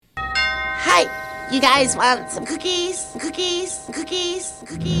You guys want some cookies? Cookies? Cookies?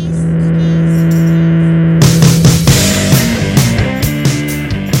 Cookies?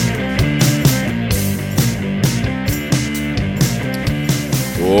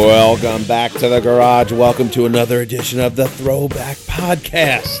 Welcome back to the garage. Welcome to another edition of the Throwback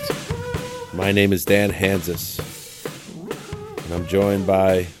Podcast. My name is Dan Hansis, and I'm joined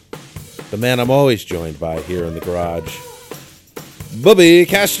by the man I'm always joined by here in the garage, Bobby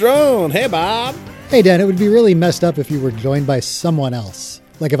Castrone. Hey, Bob. Hey, Dan, it would be really messed up if you were joined by someone else.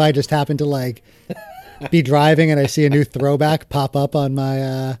 Like if I just happened to be driving and I see a new throwback pop up on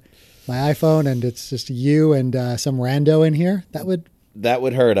my iPhone and it's just you and some rando in here. That would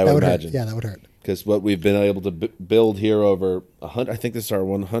hurt, I would imagine. Yeah, that would hurt. Because what we've been able to build here over 100, I think this is our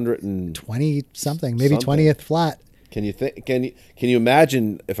 120 something, maybe 20th flat. Can you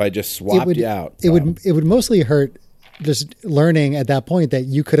imagine if I just swapped you out? It would mostly hurt just learning at that point that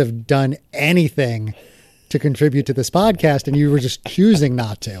you could have done anything to contribute to this podcast and you were just choosing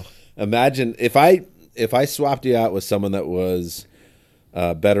not to. Imagine if I swapped you out with someone that was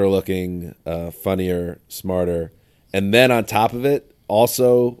better looking, funnier, smarter, and then on top of it,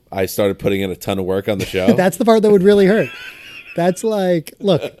 also, I started putting in a ton of work on the show. That's the part that would really hurt. That's like,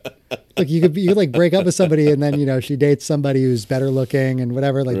 look, you could break up with somebody and then, she dates somebody who's better looking and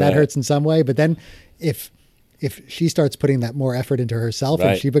whatever, like that hurts in some way. But then if she starts putting that more effort into herself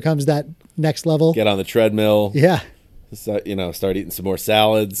and she becomes that next level. Get on the treadmill. Yeah. Start eating some more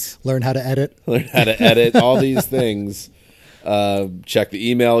salads. Learn how to edit. All these things. Check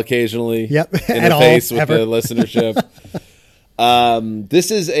the email occasionally. Yep. Interface with the listenership. This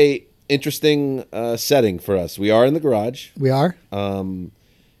is a interesting setting for us. We are in the garage. We are.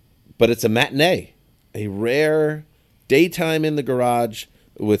 But it's a matinee, a rare daytime in the garage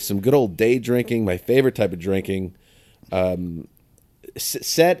with some good old day drinking, my favorite type of drinking,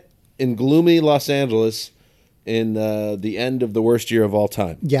 set in gloomy Los Angeles in the end of the worst year of all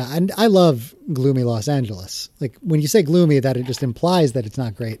time. Yeah, and I love gloomy Los Angeles. Like when you say gloomy, that it just implies that it's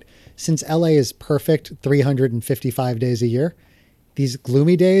not great. Since LA is perfect 355 days a year, these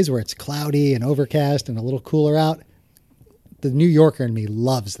gloomy days where it's cloudy and overcast and a little cooler out, the New Yorker in me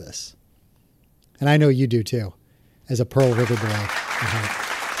loves this. And I know you do too, as a Pearl River boy.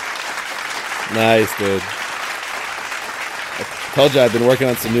 Nice, dude. I told you I've been working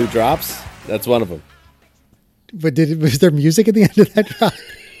on some new drops. That's one of them. But was there music at the end of that drop?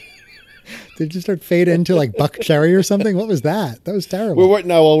 Did it just start fade into like Buck Cherry or something? What was that? That was terrible.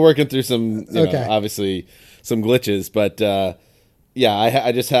 We're working through some, obviously some glitches, but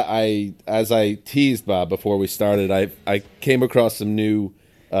as I teased Bob before we started, I came across some new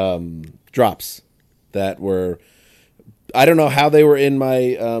drops that were, I don't know how they were in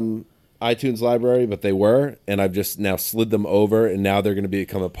my iTunes library, but they were, and I've just now slid them over, and now they're going to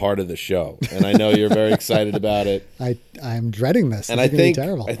become a part of the show. And I know you're very excited about it. I'm dreading this. And I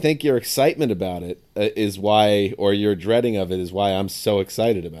think your excitement about it is why, or your dreading of it is why I'm so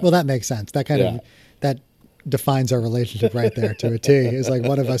excited about it. Well, that makes sense. That defines our relationship right there to a T. It's like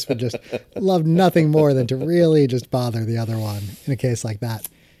one of us would just love nothing more than to really just bother the other one in a case like that.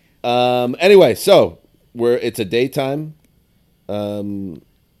 Anyway, so it's a daytime.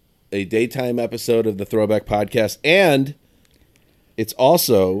 A daytime episode of the Throwback Podcast, and it's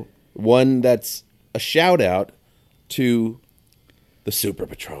also one that's a shout out to the Super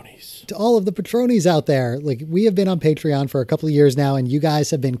Patronis. To all of the Patronis out there, like we have been on Patreon for a couple of years now, and you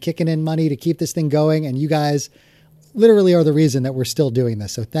guys have been kicking in money to keep this thing going, and you guys literally are the reason that we're still doing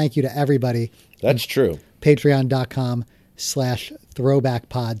this. So thank you to everybody. That's true.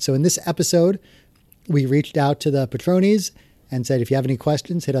 Patreon.com/throwbackpod. So in this episode, we reached out to the Patronis and said, if you have any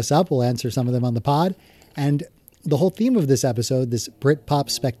questions, hit us up. We'll answer some of them on the pod. And the whole theme of this episode, this Britpop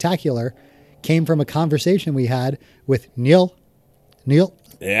Spectacular, came from a conversation we had with Neil.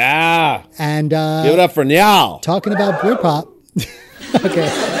 Yeah. And give it up for Neil. Talking about Britpop. Okay.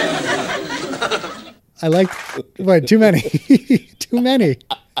 I liked, too many. Too many.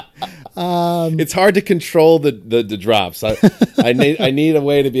 It's hard to control the drops. I need a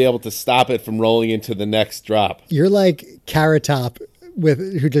way to be able to stop it from rolling into the next drop. You're like Carrot Top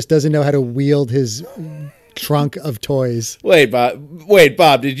who just doesn't know how to wield his trunk of toys. Wait,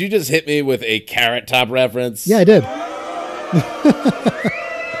 Bob, did you just hit me with a Carrot Top reference? Yeah, I did.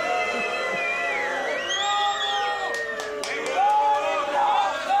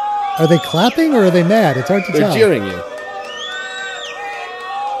 Are they clapping or are they mad? It's hard to tell. They're cheering you.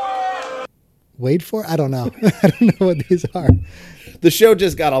 Wait for? I don't know. I don't know what these are. The show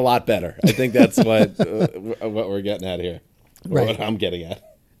just got a lot better. I think that's what we're getting at here. Or right. What I'm getting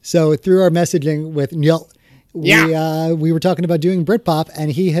at. So through our messaging with Neil, we were talking about doing Britpop,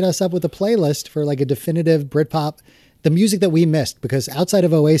 and he hit us up with a playlist for like a definitive Britpop, the music that we missed, because outside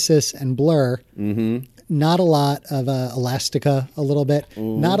of Oasis and Blur, not a lot of Elastica, a little bit,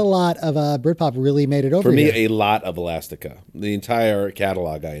 not a lot of Britpop really made it over. For me, here. a lot of Elastica. The entire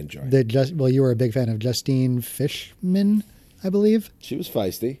catalog I enjoyed. You were a big fan of Justine Fishman, I believe. She was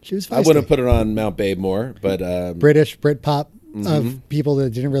feisty. She was feisty. I wouldn't put her on Mount Babemore, but British Britpop of people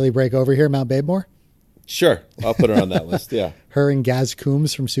that didn't really break over here, Mount Babemore. sure, I'll put her on that list. Yeah, Her and Gaz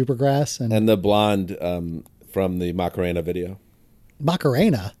Coombs from Supergrass and the blonde from the Macarena video.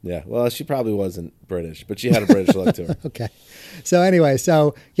 Macarena. Yeah, well, she probably wasn't British, but she had a British look to her. Okay. So anyway,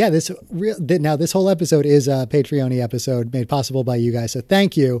 now this whole episode is a Patreon episode made possible by you guys. So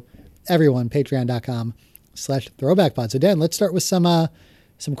thank you, everyone. Patreon.com/throwbackpod. So Dan, let's start with some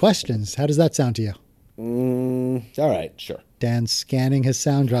questions. How does that sound to you? All right, sure. Dan's scanning his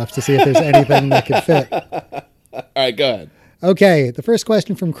sound drops to see if there's anything that could fit. All right, go ahead. Okay. The first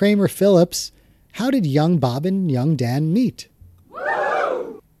question from Kramer Phillips. How did young Bob and young Dan meet?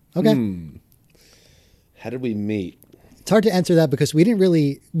 Okay. How did we meet? It's hard to answer that because we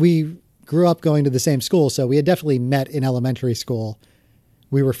grew up going to the same school. So we had definitely met in elementary school.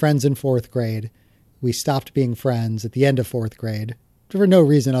 We were friends in fourth grade. We stopped being friends at the end of fourth grade for no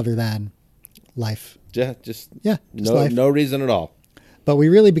reason other than life. Yeah, just life. no reason at all. But we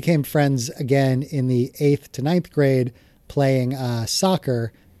really became friends again in the 8th to 9th grade playing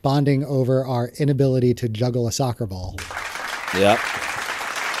soccer, bonding over our inability to juggle a soccer ball. Yep.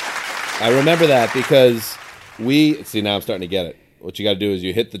 I remember that because now I'm starting to get it. What you got to do is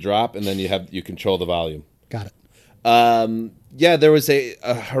you hit the drop and then you control the volume. Got it. Yeah, there was a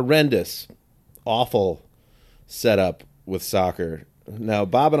horrendous, awful setup with soccer. Now,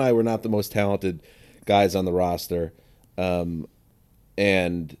 Bob and I were not the most talented guys on the roster. And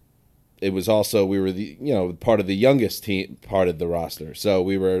it was also, we were part of the youngest team part of the roster. So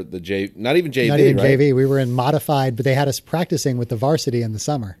we were not even JV, Not even right? JV. We were in modified, but they had us practicing with the varsity in the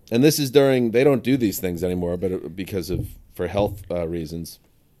summer. And this is they don't do these things anymore, but for health reasons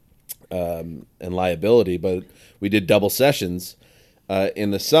and liability. But we did double sessions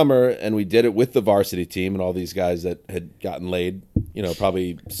in the summer, and we did it with the varsity team and all these guys that had gotten laid,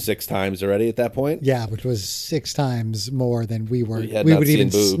 probably 6 times already at that point. Yeah, which was 6 times more than we were. We had We not would seen even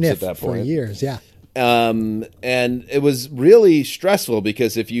boobs sniff at that for point. years. Yeah. And it was really stressful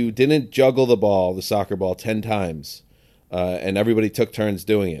because if you didn't juggle the soccer ball 10 times, and everybody took turns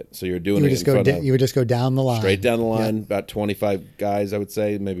doing it, so you're doing You would it just in go. front of You would just go down the line, straight down the Yeah. line, about 25 guys, I would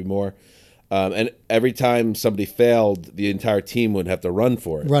say, maybe more. And every time somebody failed, the entire team would have to run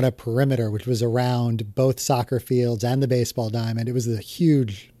for it. Run a perimeter, which was around both soccer fields and the baseball diamond. It was a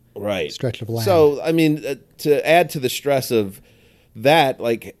huge stretch of land. So, I mean, to add to the stress of that,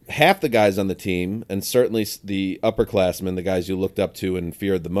 like half the guys on the team, and certainly the upperclassmen, the guys you looked up to and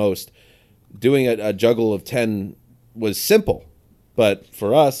feared the most, doing a juggle of 10 was simple. But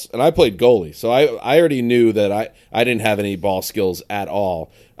for us, and I played goalie, so I already knew that I didn't have any ball skills at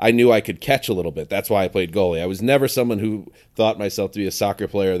all. I knew I could catch a little bit. That's why I played goalie. I was never someone who thought myself to be a soccer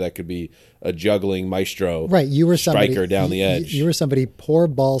player that could be a juggling maestro, right, you were somebody striker down the edge. You were somebody poor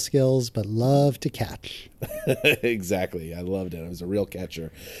ball skills, but loved to catch. Exactly. I loved it. I was a real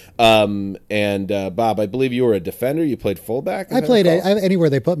catcher. And Bob, I believe you were a defender. You played fullback? I played anywhere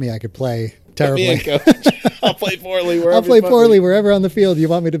they put me. I could play terribly. Me and Coach. I'll play poorly wherever I'll play you put poorly me. wherever on the field you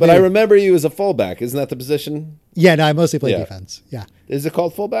want me to be. But I remember you as a fullback. Isn't that the position? Yeah, no, I mostly played Yeah. defense. Yeah, Is it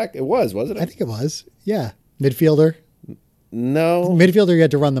called fullback? It was, wasn't it? I think it was. Yeah, midfielder. No. Midfielder, you had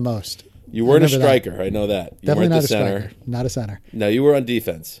to run the most. You weren't a remember that. striker. I know that. You Definitely weren't not the a center. striker. Not a center. No, you were on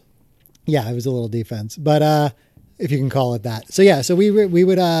defense. Yeah, it was a little defense, but if you can call it that. So yeah, so we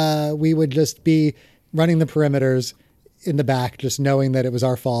would just be running the perimeters in the back, just knowing that it was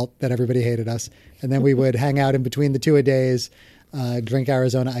our fault that everybody hated us, and then we would hang out in between the two-a-days, drink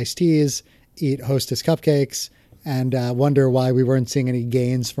Arizona iced teas, eat Hostess cupcakes, and wonder why we weren't seeing any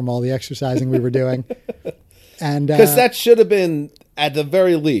gains from all the exercising we were doing. And Because that should have been, at the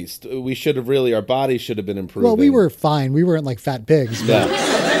very least, we should have our bodies should have been improving. well, we were fine. We weren't like fat pigs. But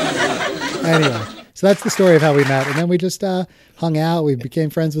Yeah. anyway, so that's the story of how we met. And then we just hung out. We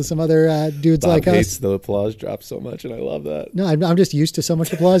became friends with some other dudes Bob like hates us. the applause drop so much, and I love that. No, I'm just used to so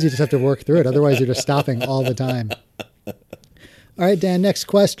much applause. You just have to work through it. Otherwise, you're just stopping all the time. All right, Dan, next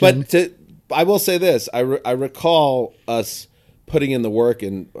question. But I will say this. I recall us putting in the work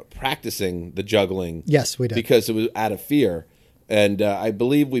and practicing the juggling. Yes, we did. Because it was out of fear. And I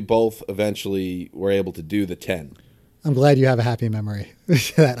believe we both eventually were able to do the 10. I'm glad you have a happy memory.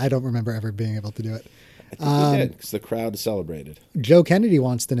 That I don't remember ever being able to do it. I think we did, because the crowd celebrated. Joe Kennedy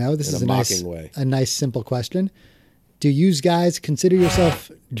wants to know, this In is a a nice, mocking way. a nice, simple question. Do you guys consider yourself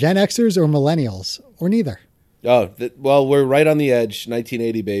Gen Xers or millennials, or neither? Oh, well, we're right on the edge,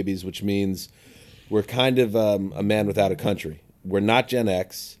 1980 babies, which means we're kind of a man without a country. We're not Gen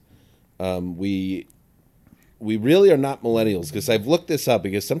X. We really are not millennials, because I've looked this up,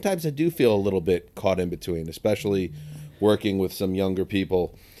 because sometimes I do feel a little bit caught in between, especially working with some younger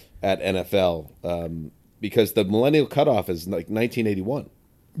people at NFL, because the millennial cutoff is like 1981.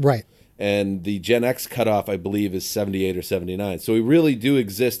 Right. And the Gen X cutoff, I believe, is 78 or 79. So we really do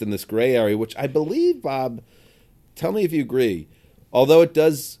exist in this gray area, which I believe, Bob, tell me if you agree, although it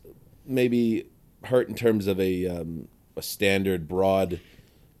does maybe hurt in terms of a standard broad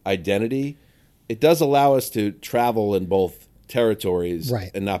identity, it does allow us to travel in both territories,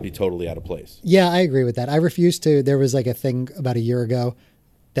 right, and not be totally out of place. Yeah, I agree with that. I refuse to. There was like a thing about a year ago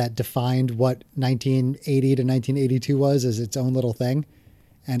that defined what 1980 to 1982 was as its own little thing.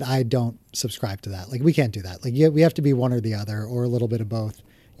 And I don't subscribe to that. Like, we can't do that. Like, we have to be one or the other, or a little bit of both.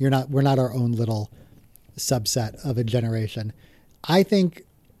 We're not our own little subset of a generation. I think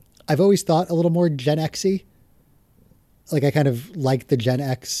I've always thought a little more Gen X-y. Like, I kind of like the Gen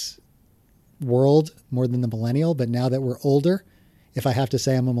X world more than the millennial. But now that we're older, if I have to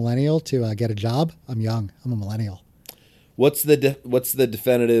say I'm a millennial to get a job, I'm young. I'm a millennial. What's the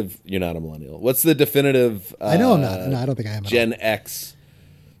definitive? You're not a millennial. What's the definitive? I know I'm not. No, I don't think I am. Gen X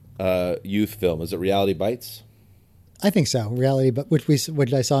youth film. Is it Reality Bites? I think so. Reality, but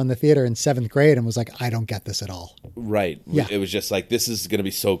which I saw in the theater in 7th grade and was like, I don't get this at all. Right. Yeah. It was just like, this is going to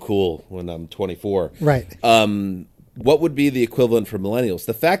be so cool when I'm 24. Right. What would be the equivalent for millennials?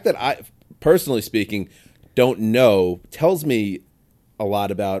 The fact that I, personally speaking, don't know tells me a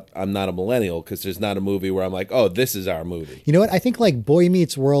lot about I'm not a millennial, because there's not a movie where I'm like, oh, this is our movie. You know what? I think like Boy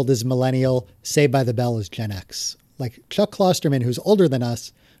Meets World is millennial, Saved by the Bell is Gen X. Like Chuck Klosterman, who's older than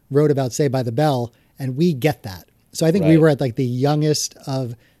us, wrote about Saved by the Bell, and we get that. So I think we were at like the youngest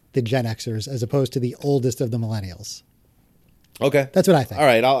of the Gen Xers as opposed to the oldest of the millennials. Okay. That's what I think. All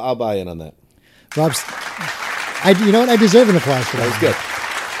right, I'll buy in on that. You know what? I deserve an applause for that. That was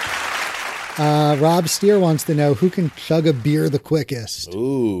good. Rob Steer wants to know who can chug a beer the quickest.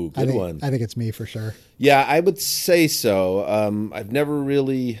 Ooh, good one. I think it's me for sure. Yeah, I would say so. I've never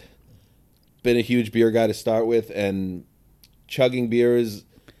really been a huge beer guy to start with, and chugging beers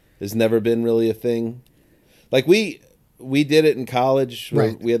has never been really a thing. Like we did it in college.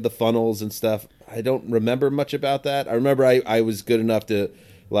 Right. We had the funnels and stuff. I don't remember much about that. I remember I was good enough to,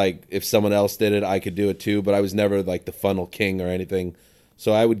 like, if someone else did it, I could do it too, but I was never like the funnel king or anything.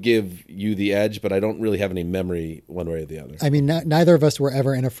 So I would give you the edge, but I don't really have any memory one way or the other. I mean, neither of us were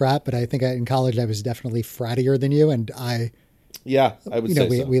ever in a frat, but I think in college I was definitely frattier than you, and yeah, I would say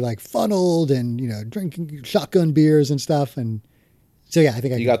so. We like funneled and drinking shotgun beers and stuff, and so yeah, I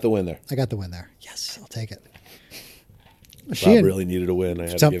think you got the win there. I got the win there. Yes, I'll take it. Bob really needed a win. I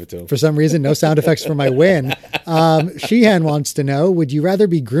had to give it to him. For some reason, no sound effects for my win. Sheehan wants to know, would you rather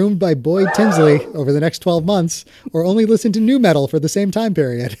be groomed by Boyd Tinsley over the next 12 months or only listen to new metal for the same time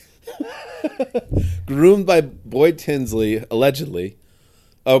period? Groomed by Boyd Tinsley, allegedly.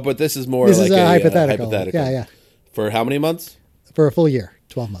 Oh, but this is more this like is a hypothetical. Yeah. For how many months? For a full year,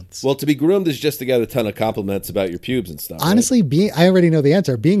 12 months. Well, to be groomed is just to get a ton of compliments about your pubes and stuff. Honestly, right? I already know the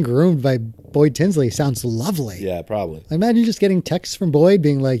answer. Being groomed by Boyd Tinsley sounds lovely. Yeah, probably. I imagine just getting texts from Boyd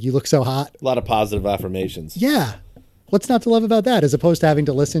being like, you look so hot. A lot of positive affirmations. Yeah. What's not to love about that, as opposed to having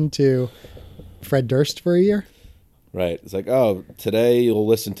to listen to Fred Durst for a year? Right. It's like, oh, today you'll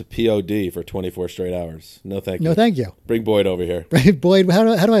listen to POD for 24 straight hours. No, thank you. No, thank you. Bring Boyd over here. Right, Boyd,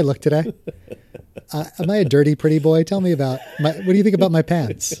 how do I look today? Am I a dirty, pretty boy? Tell me about what do you think about my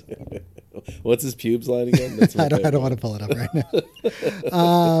pants? What's his pubes line again? That's I don't want to pull it up right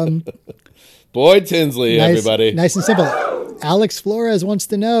now. Boyd Tinsley, everybody. Nice and simple. Alex Flores wants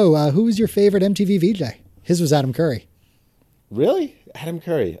to know, who was your favorite MTV VJ? His was Adam Curry. Really? Adam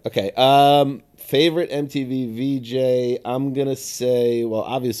Curry. Okay. Favorite MTV VJ, I'm going to say, well,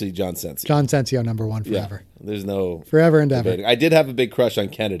 obviously John Sensio. John Sensio, number one forever. Yeah, there's no... Forever and ever. debating. I did have a big crush on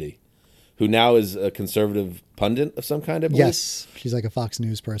Kennedy, who now is a conservative pundit of some kind, I believe. Yes. She's like a Fox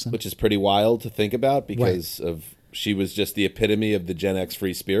News person. Which is pretty wild to think about because she was just the epitome of the Gen X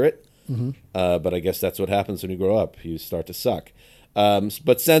free spirit. Mm-hmm. But I guess that's what happens when you grow up. You start to suck. But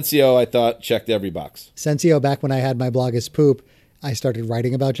Sensio, I thought, checked every box. Sensio, back when I had my blog as Poop, I started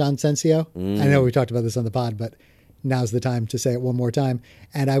writing about John Sensio. I know we talked about this on the pod, but now's the time to say it one more time.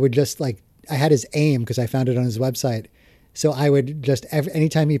 And I would just I had his AIM because I found it on his website. So I would just,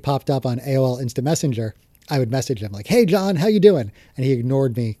 anytime he popped up on AOL Instant Messenger, I would message him like, "Hey, John, how you doing?" And he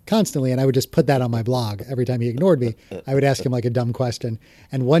ignored me constantly. And I would just put that on my blog. Every time he ignored me, I would ask him like a dumb question.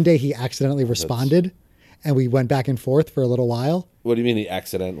 And one day he accidentally responded and we went back and forth for a little while. What do you mean he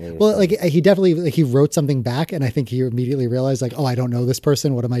accidentally? Well, like he definitely, like he wrote something back and I think he immediately realized like, oh, I don't know this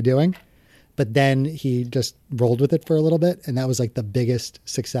person. What am I doing? But then he just rolled with it for a little bit. And that was like the biggest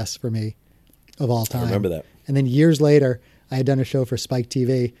success for me of all time. I remember that. And then years later, I had done a show for Spike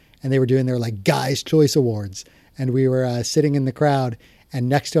TV and they were doing their like Guys Choice Awards. And we were sitting in the crowd and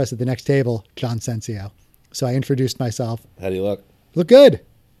next to us at the next table, John Sensio. So I introduced myself. How do you look? Look good.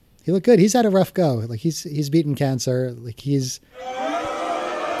 He looked good. He's had a rough go. Like he's beaten cancer. Like he's.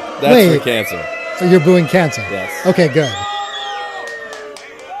 That's Wait. for cancer. Oh, you're booing cancer. Yes. Okay, good.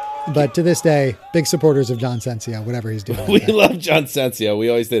 But to this day, big supporters of John Sensio, whatever he's doing. We love John Sensio. We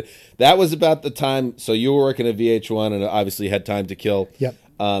always did. That was about the time. So you were working at VH1 and obviously had time to kill. Yep.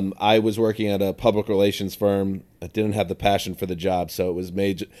 I was working at a public relations firm. I didn't have the passion for the job, so it was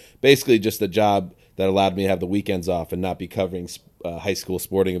basically just a job that allowed me to have the weekends off and not be covering high school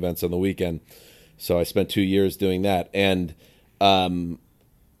sporting events on the weekend. So I spent 2 years doing that. And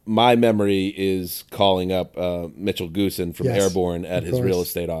my memory is calling up Mitchell Goosen from Yes, Airborne at of his real course.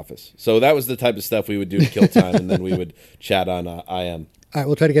 estate office. So that was the type of stuff we would do to kill time, and then we would chat on IM. All right,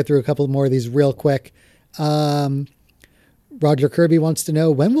 we'll try to get through a couple more of these real quick. Roger Kirby wants to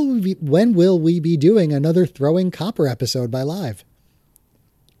know when will we be doing another Throwing Copper episode by Live?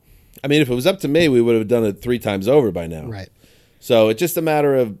 I mean, if it was up to me, we would have done it 3 times over by now. Right. So it's just a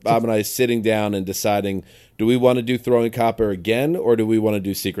matter of Bob and I sitting down and deciding, do we want to do Throwing Copper again, or do we want to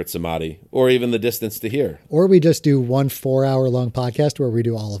do Secret Samadhi, or even The Distance to Here? Or we just do one 4-hour long podcast where we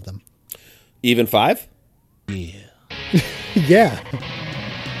do all of them. Even 5? Yeah.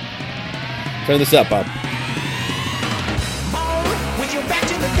 Turn this up, Bob. With your back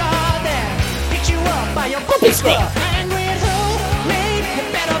to the garden, pick you up by your puppy scruff. Angry at who? Me? You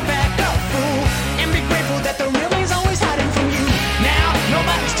better back up, fool. And be grateful that the real me's always hiding from you. Now,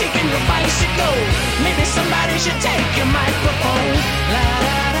 nobody's taking your bicycle. Maybe somebody should take your microphone. La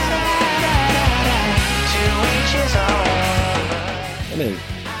da da da da da da. To each his own. I mean,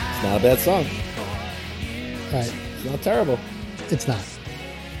 it's not a bad song. All right. It's not terrible. It's not.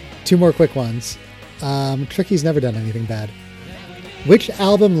 2 more quick ones. Tricky's never done anything bad. Which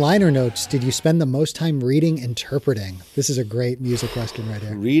album liner notes did you spend the most time reading, interpreting? This is a great music question right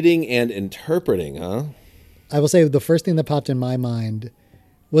here. Reading and interpreting, huh? I will say the first thing that popped in my mind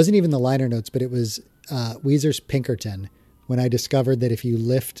wasn't even the liner notes, but it was Weezer's Pinkerton. When I discovered that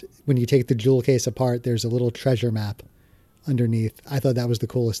when you take the jewel case apart, there's a little treasure map underneath. I thought that was the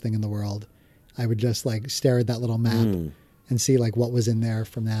coolest thing in the world. I would just like stare at that little map and see like what was in there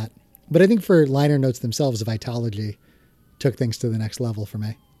from that. But I think for liner notes themselves, Vitology took things to the next level for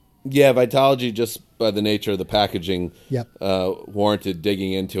me. Yeah, Vitology, just by the nature of the packaging, Yep. warranted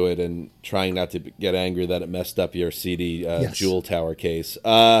digging into it and trying not to get angry that it messed up your CD Yes. Jewel Tower case.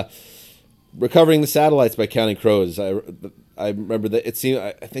 Recovering the Satellites by Counting Crows. I remember that it seemed.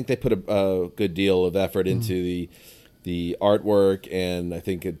 I think they put a good deal of effort into the artwork, and I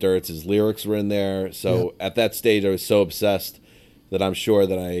think Durrett's lyrics were in there. So at that stage, I was so obsessed that I'm sure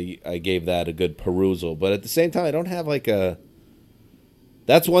that I gave that a good perusal. But at the same time, I don't have like a.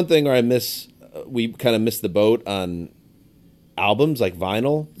 That's one thing where I miss. We kind of missed the boat on albums like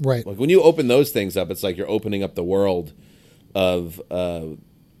vinyl. Right. Like when you open those things up, it's like you're opening up the world of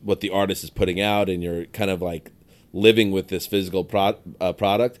what the artist is putting out, and you're kind of like living with this physical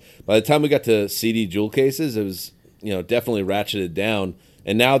product. By the time we got to CD jewel cases, it was definitely ratcheted down,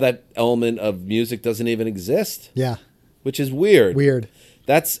 and now that element of music doesn't even exist. Yeah. Which is weird. Weird.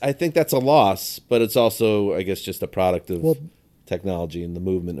 I think that's a loss, but it's also, I guess, just a product of technology and the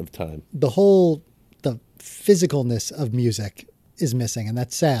movement of time. The physicalness of music is missing, and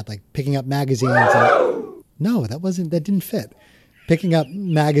that's sad. Like picking up magazines. No, that didn't fit. Picking up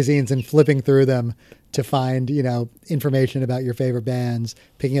magazines and flipping through them to find, information about your favorite bands,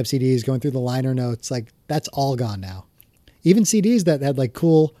 picking up CDs, going through the liner notes, like that's all gone now. Even CDs that had like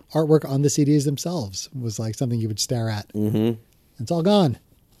cool artwork on the CDs themselves was like something you would stare at. Mm-hmm. It's all gone.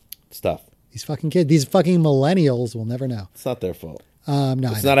 Stuff. These fucking kids, these fucking millennials will never know. It's not their fault. No,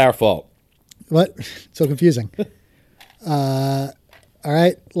 it's not our fault. What? So confusing. All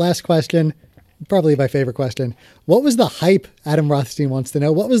right. Last question. Probably my favorite question. What was the hype? Adam Rothstein wants to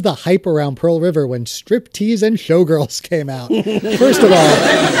know. What was the hype around Pearl River when Striptease and Showgirls came out?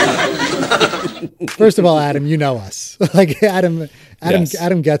 First of all, Adam, you know us. Like Adam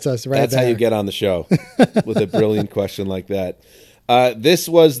gets us right. That's there. how you get on the show with a brilliant question like that. This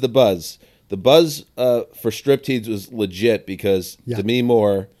was the buzz. The buzz for Striptease was legit because Demi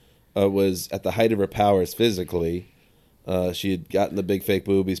Moore was at the height of her powers physically. She had gotten the big fake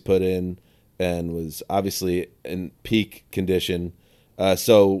boobies put in and was obviously in peak condition.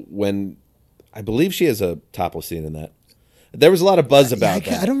 So when I believe she has a topless scene in that. There was a lot of buzz about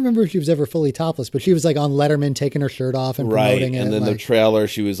that. I don't remember if she was ever fully topless, but she was like on Letterman taking her shirt off and promoting it. And then like, the trailer,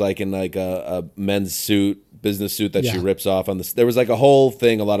 she was like in like a men's suit, business suit that she Yeah. rips off on the. There was like a whole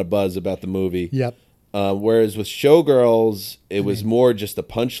thing, a lot of buzz about the movie. Yep. Whereas with Showgirls, it was more just a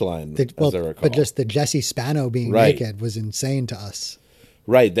punchline, as I recall. But just the Jesse Spano being Right. naked was insane to us.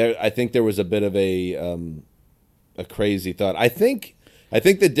 Right there, I think there was a bit of a crazy thought. I think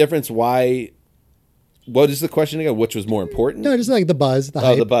the difference. Why? What is the question again? Which was more important? No, just like the buzz, the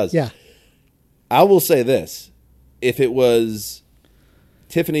hype. the buzz. Yeah. I will say this: if it was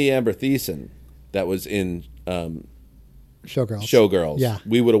Tiffany Amber Thiessen that was in Showgirls, Yeah.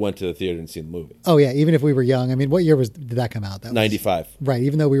 we would have went to the theater and seen the movie. Oh yeah, even if we were young. I mean, what year did that come out? That was 95. Right.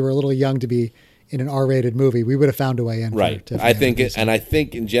 Even though we were a little young to be in an R-rated movie, we would have found a way in. Right. For I think I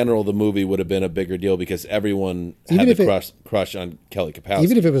think in general the movie would have been a bigger deal because everyone Even had if the it- crush on Kelly Kapowski.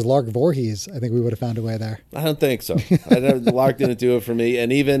 even if it was Lark Voorhees, I think we would have found a way there. I don't think so. Lark didn't do it for me,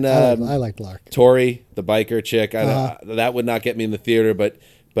 and even I liked Lark. Tori, the biker chick, that would not get me in the theater, but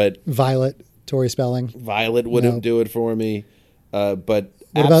Violet, Tori Spelling. Violet wouldn't No. do it for me. But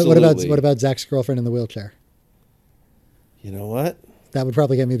What absolutely. about Zach's girlfriend in the wheelchair? You know what? That would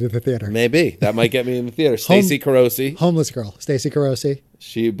probably get me to the theater. Maybe that might get me in the theater. Stacey Carosi. Homeless girl, Stacey Carosi.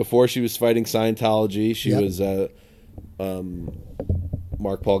 Before she was fighting Scientology, she Yep. was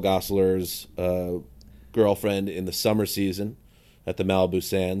Mark Paul Gosselaar's girlfriend in the summer season at the Malibu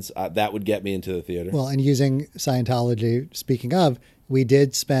Sands. That would get me into the theater. Well, and using Scientology, speaking of, we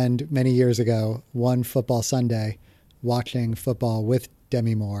did spend many years ago one football Sunday watching football with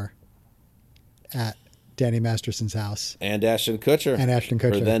Demi Moore at Danny Masterson's house. And Ashton Kutcher.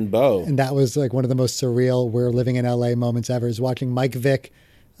 Her Or then Bo. And that was like one of the most surreal we're living in LA moments ever, is watching Mike Vick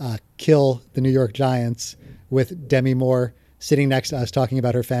kill the New York Giants with Demi Moore sitting next to us talking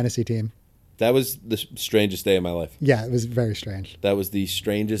about her fantasy team. That was the strangest day of my life. Yeah, it was very strange. That was the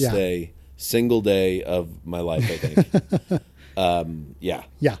strangest Yeah. single day of my life, I think. Yeah.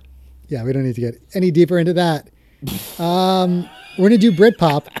 Yeah. Yeah, we don't need to get any deeper into that. We're going to do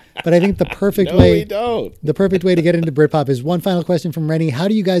Britpop, but I think the perfect No, way we don't. the perfect way to get into Britpop is one final question from Rennie. How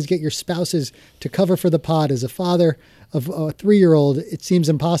do you guys get your spouses to cover for the pod? As a father of a 3-year-old, it seems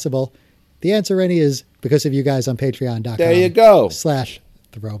impossible. The answer, Rennie, is because of you guys on patreon.com. There you go.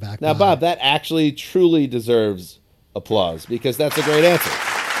 /throwback. Now, Bob, that actually truly deserves applause because that's a great answer.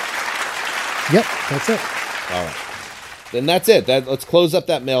 Yep, that's it. All right. Then that's it. Let's close up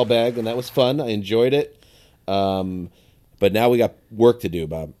that mailbag, and that was fun. I enjoyed it. But now we got work to do,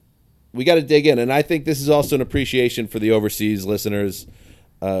 Bob. We got to dig in, and I think this is also an appreciation for the overseas listeners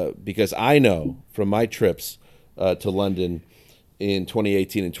because I know from my trips to London in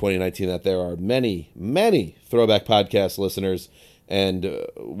 2018 and 2019 that there are many, many Throwback Podcast listeners, and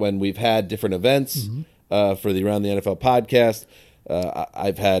when we've had different events for the Around the NFL podcast,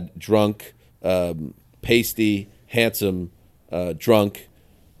 I've had drunk, pasty, handsome, drunk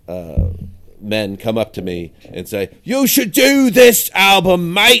men come up to me and say, "You should do this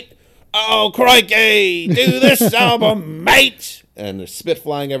album, mate. Oh, crikey, do this album, mate." And there's spit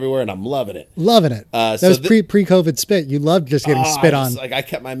flying everywhere, and I'm loving it. Loving it. That so was pre-COVID spit. You loved just getting spit on. I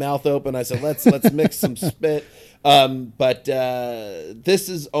kept my mouth open. I said, let's mix some spit. But this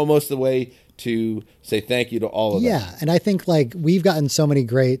is almost the way to say thank you to all of them. Yeah, and I think like we've gotten so many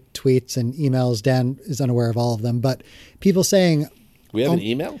great tweets and emails. Dan is unaware of all of them, but people saying, We have an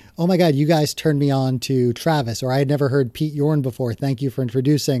email? "Oh my God, you guys turned me on to Travis," or "I had never heard Pete Yorn before. Thank you for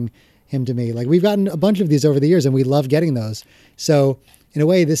introducing him to me." Like we've gotten a bunch of these over the years, and we love getting those. So in a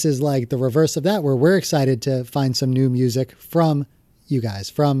way, this is like the reverse of that, where we're excited to find some new music from you guys,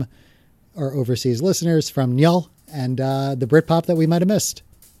 from our overseas listeners, from Nyal, and the Britpop that we might have missed.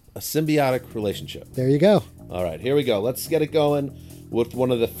 A symbiotic relationship. There you go. All right, here we go. Let's get it going with one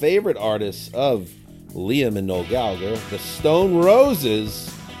of the favorite artists of Liam and Noel Gallagher, the Stone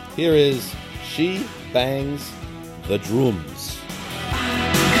Roses. Here is She Bangs the Drums.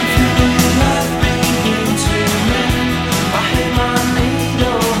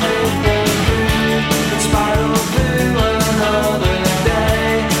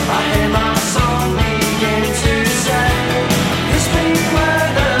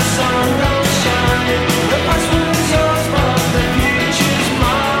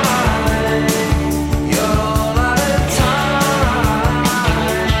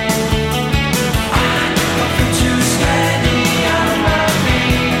 Too steady.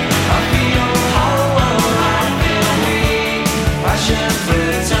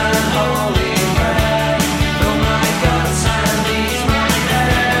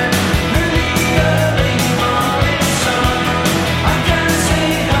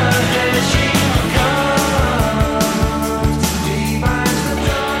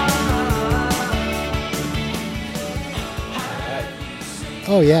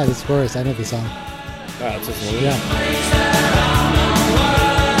 Oh yeah, this chorus. I know the song. All right, let's listen to it. Yeah.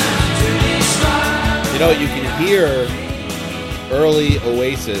 You know, you can hear early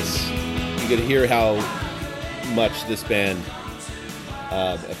Oasis. You can hear how much this band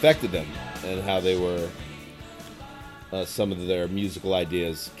affected them and how they were. Some of their musical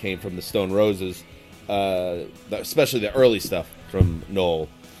ideas came from the Stone Roses, especially the early stuff from Noel.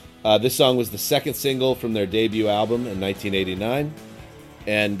 This song was the second single from their debut album in 1989.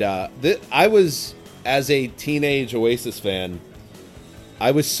 And I was, as a teenage Oasis fan,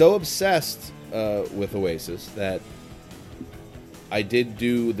 I was so obsessed with Oasis that I did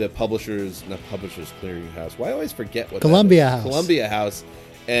do the Publishers Clearinghouse. Why I always forget what Columbia that is. House. Columbia House.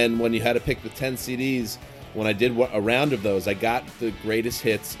 And when you had to pick the 10 CDs, when I did a round of those, I got the greatest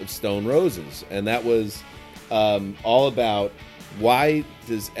hits of Stone Roses. And that was all about, why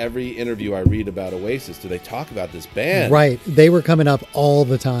does every interview I read about Oasis, do they talk about this band? Right. They were coming up all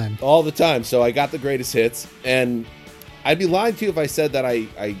the time. All the time. So I got the greatest hits. And I'd be lying to you if I said that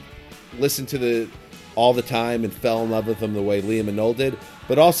I listened to the all the time and fell in love with them the way Liam and Noel did.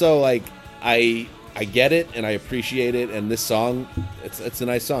 But also, like, I get it and I appreciate it. And this song, it's a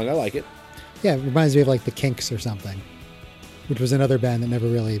nice song. I like it. Yeah, it reminds me of like the Kinks or something, which was another band that never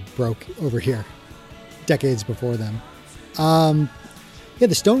really broke over here, decades before them. Yeah,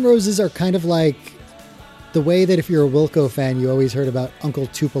 the Stone Roses are kind of like the way that if you're a Wilco fan, you always heard about Uncle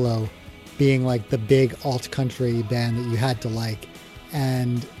Tupelo being like the big alt-country band that you had to like.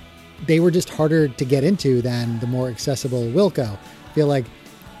 And they were just harder to get into than the more accessible Wilco. I feel like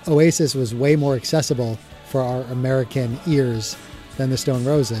Oasis was way more accessible for our American ears than the Stone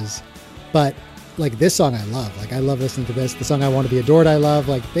Roses. But like this song I love. Like I love listening to this. The song I Want to Be Adored I love.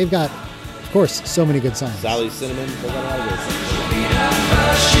 Like they've got, of course, so many good songs. Sally Cinnamon, they got a lot of good songs.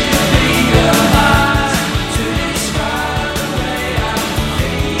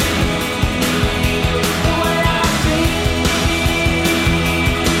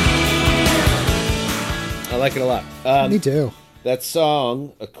 I like it a lot. Me too. That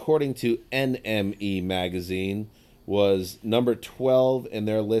song, according to NME magazine, was number 12 in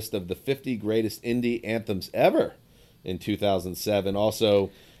their list of the 50 greatest indie anthems ever in 2007. Also,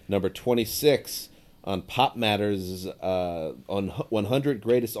 number 26 on Pop Matters on 100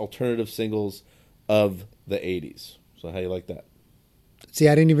 greatest alternative singles of the 80s. So how you like that? See,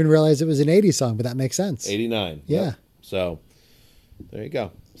 I didn't even realize it was an 80s song, but that makes sense. 89. Yeah. Yep. So there you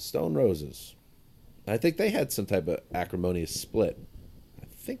go. Stone Roses. I think they had some type of acrimonious split. I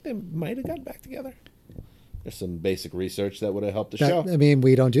think they might have gotten back together. There's some basic research that would have helped the show. I mean,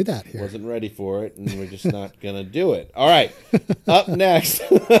 we don't do that here. Wasn't ready for it, and we're just not going to do it. All right. Up next.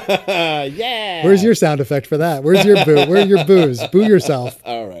 Yeah. Where's your sound effect for that? Where's your boo? Where's your booze? Boo yourself.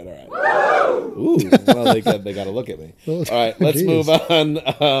 All right. Ooh, well, they got to look at me. All right, let's Jeez. move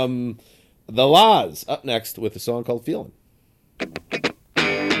on. The Laws up next with a song called Feelin'.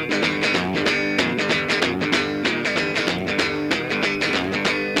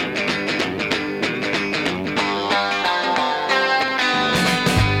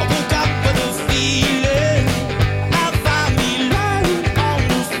 I woke up with a feeling. I find me lying on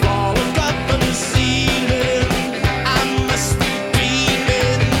the floor. Look up on the ceiling. I must be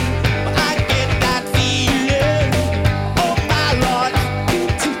dreaming, but I get that feeling. Oh my Lord,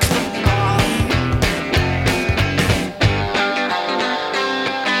 come on.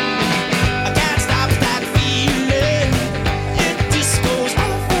 I can't stop that feeling. It just goes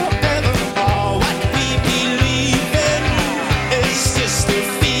on forever. What we believe in is just a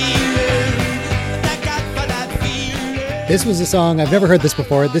feeling. Thank God for that feeling. This was a song, I've never heard this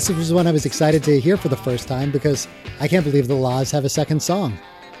before. This was one I was excited to hear for the first time because I can't believe the Laws have a second song.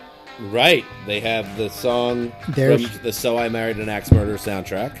 Right. They have the song There's- from the So I Married an Axe Murderer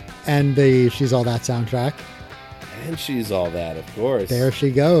soundtrack. And the She's All That soundtrack. And She's All That, of course. There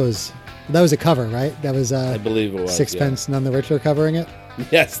she goes. That was a cover, right? That was I believe it was. Sixpence None the Richer covering it? Yeah.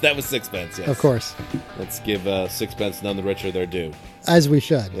 Yes, that was Sixpence, yes. Of course. Let's give Sixpence None the Richer their due. As we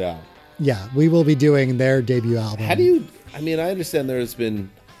should. Yeah. Yeah, we will be doing their debut album. How do you... I mean, I understand there's been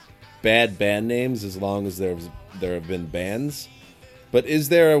bad band names as long as there have been bands. But is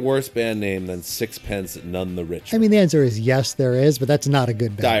there a worse band name than Sixpence None the Richer? I mean, the answer is yes, there is, but that's not a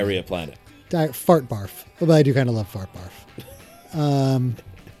good band. Diarrhea Planet. Fart Barf. But I do kind of love Fart Barf.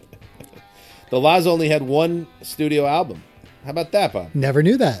 The Laws only had one studio album. How about that, Bob? Never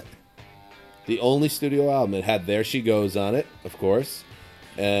knew that. The only studio album. It had There She Goes on it, of course,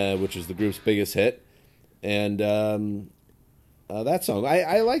 which was the group's biggest hit. And that song.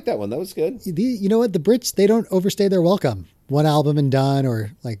 I like that one. That was good. You know what? The Brits, they don't overstay their welcome. One album and done,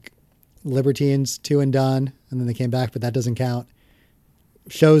 or like Libertines, 2 and done, and then they came back, but that doesn't count.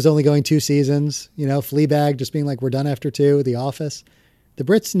 shows only going 2 seasons, Fleabag just being like, we're done after 2, The Office. The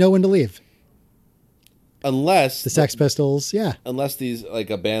Brits know when to leave. Unless The Sex Pistols, yeah. unless these like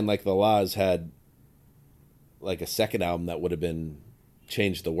a band like the Laws had like a second album that would have been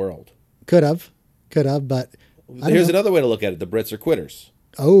changed the world. Could have, but I don't Here's know. another way to look at it: the Brits are quitters.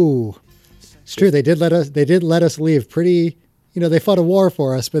 Oh, it's true. They did let us leave pretty, they fought a war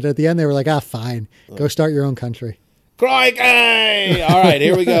for us, but at the end they were like, fine, go start your own country. Crikey! All right,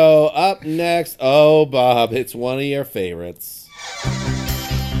 here we go. Up next, oh Bob, it's one of your favorites.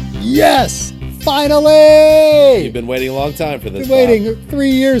 Yes, finally! You've been waiting a long time for this. Been waiting 3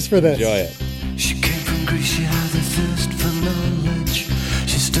 years for this. Enjoy it. She came from Greece, she had a thirst for knowledge.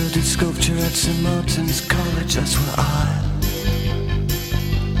 She studied sculpture at St. Martin's College. That's where I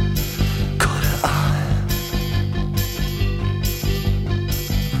caught her eye.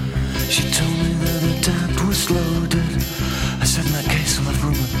 She told me that her dad was loaded. I said, in that case, I'll have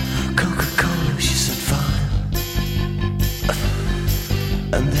rum and Coca-Cola. She said, fine.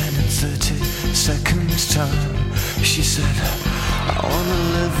 And then in 30 seconds time, she said, I wanna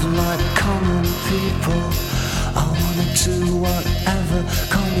live like common people. I wanna do whatever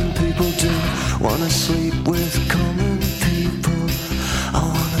common people do. Wanna sleep with common people. I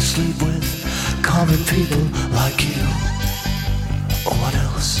wanna sleep with common people like you. What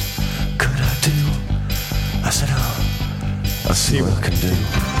else could I do? I said, I'll see what I can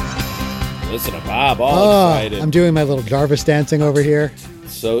do. Listen to Bob, all Oh, excited. I'm doing my little Jarvis dancing over here.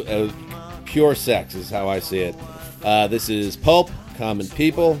 So pure sex is how I see it. This is Pulp, Common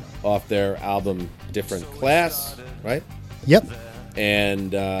People, off their album Different Class, right? Yep.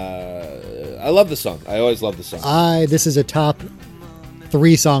 And I love the song. I always love the song. This is a top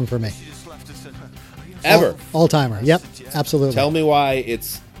 3 song for me. Ever. All timer. Yep. Absolutely. Tell me why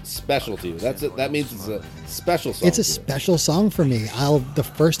it's special to you. That's it. That means it's a special song. It's a to you. special song for me. The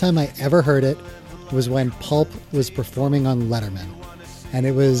first time I ever heard it was when Pulp was performing on Letterman. And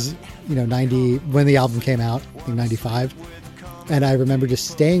it was, 90, when the album came out, I think 95. And I remember just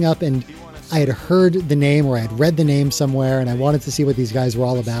staying up, and I had heard the name, or I had read the name somewhere, and I wanted to see what these guys were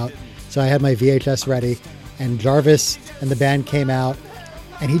all about. So I had my VHS ready, and Jarvis and the band came out,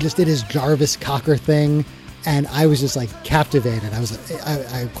 and he just did his Jarvis Cocker thing. And I was just like captivated.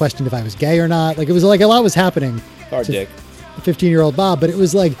 I questioned if I was gay or not. Like, it was like a lot was happening. Hard to dick. 15-year-old Bob, but it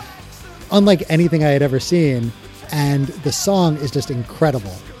was like unlike anything I had ever seen. And the song is just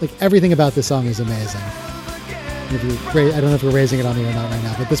incredible. Like, everything about this song is amazing. I don't know if we're raising it on the air or not right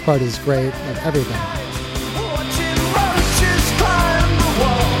now, but this part is great. Like, everything. Watching roaches climb the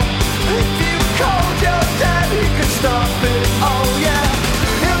wall. If you called your dad, he could stop it. Oh yeah.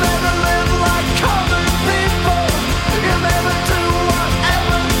 You'll never live like common people. You'll never do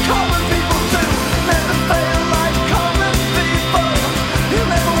whatever common people do. Never fail like common people.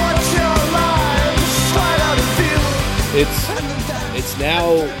 You'll never watch your lives slide out of view. It's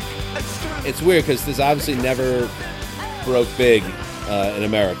now. It's weird because this obviously never broke big in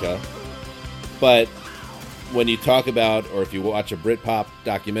America, but when you talk about, or if you watch a Britpop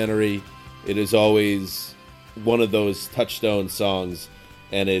documentary, it is always one of those touchstone songs,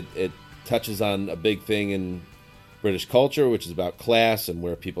 and it touches on a big thing in British culture, which is about class and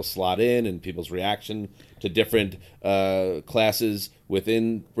where people slot in and people's reaction to different classes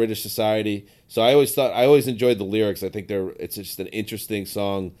within British society. So I always enjoyed the lyrics. I think it's just an interesting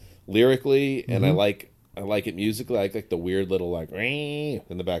song lyrically, and I like it musically. I like the weird little like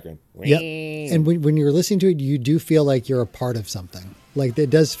in the background. Yep. And when you're listening to it, you do feel like you're a part of something. Like, it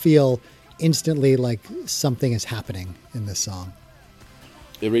does feel instantly like something is happening in this song.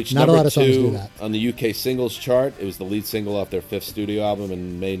 It reached Not a number lot of songs 2 do that. on the UK singles chart. It was the lead single off their 5th studio album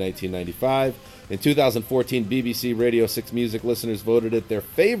in May 1995. In 2014, BBC Radio 6 Music listeners voted it their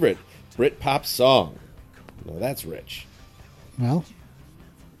favorite Britpop song. Well, that's rich. Well,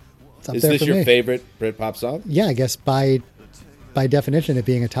 it's up Is there this for your me. favorite Britpop song? Yeah, I guess by definition, it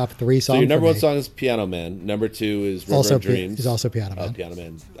being a top 3 song. So your number for one me. song is Piano Man. Number 2 is River Also of Dreams. is also Piano Man. Oh, Piano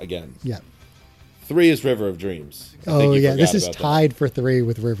Man again. Yeah. 3 is River of Dreams. I think Oh, you yeah. forgot This is about that. tied for 3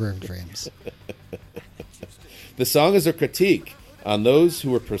 with River of Dreams. The song is a critique on those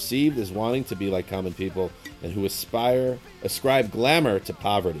who are perceived as wanting to be like common people and who ascribe glamour to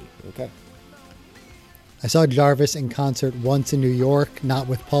poverty. Okay. I saw Jarvis in concert once in New York, not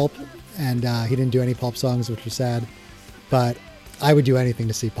with Pulp, and he didn't do any Pulp songs, which was sad. But I would do anything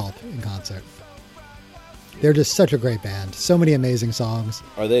to see Pulp in concert. They're just such a great band. So many amazing songs.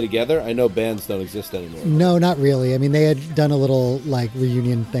 Are they together? I know bands don't exist anymore. No, not really. I mean, they had done a little like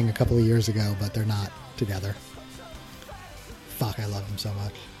reunion thing a couple of years ago, but they're not together. Fuck, I love them so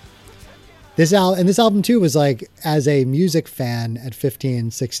much. This album too was like, as a music fan at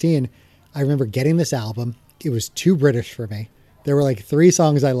 15, 16, I remember getting this album. It was too British for me. There were like 3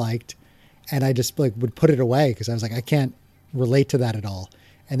 songs I liked, and I just like would put it away because I was like, I can't relate to that at all.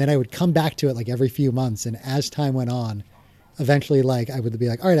 And then I would come back to it like every few months, and as time went on, eventually like I would be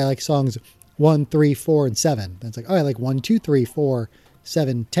like, all right, I like songs 1, 3, 4, and 7. Then it's like, oh, I like 1, 2, 3, 4,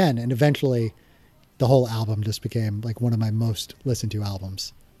 7, 10, and eventually the whole album just became like one of my most listened to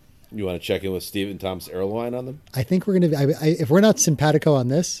albums. You want to check in with Stephen Thomas Erlewine on them? I think we're going to, if we're not simpatico on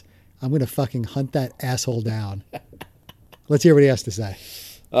this, I'm going to fucking hunt that asshole down. Let's hear what he has to say.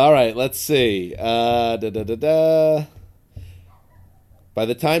 All right, let's see. By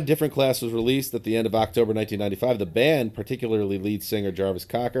the time Different Class was released at the end of October 1995, the band, particularly lead singer Jarvis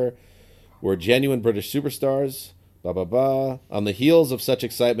Cocker, were genuine British superstars. On the heels of such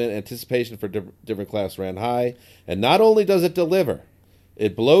excitement, anticipation for Different Class ran high. And not only does it deliver,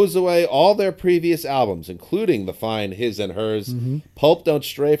 it blows away all their previous albums, including the fine His and Hers. Mm-hmm. Pulp don't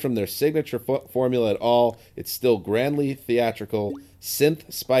stray from their signature formula at all. It's still grandly theatrical,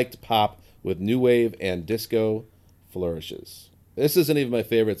 synth-spiked pop with new wave and disco flourishes. This isn't even my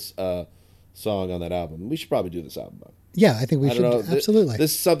favorite song on that album. We should probably do this album. Yeah, I think we should. Absolutely.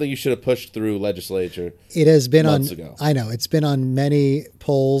 This is something you should have pushed through legislature. It has been months on. Ago. I know it's been on many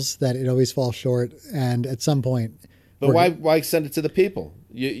polls that it always falls short, and at some point. But why send it to the people?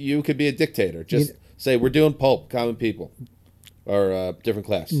 You could be a dictator. Just say we're doing Pulp, common people, or Different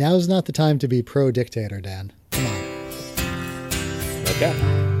Class. Now's not the time to be pro-dictator, Dan. Come on. Okay.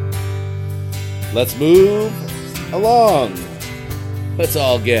 Let's move along. Let's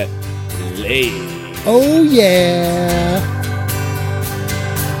all get laid. Oh yeah.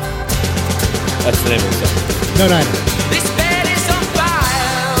 That's the name of the song. No. This bed is on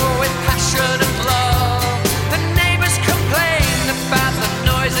fire with passion and love. The neighbors complain about the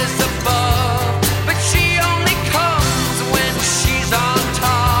noises above, but she only comes when she's on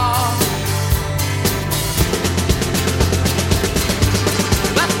top.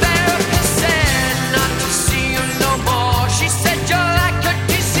 My therapist said not to see you no more. She said you're like a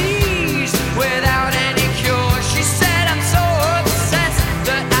disease without any cure. She said I'm so obsessed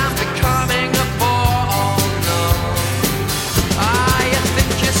that I'm becoming a bore. Oh no, I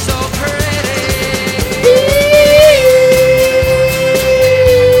think you're so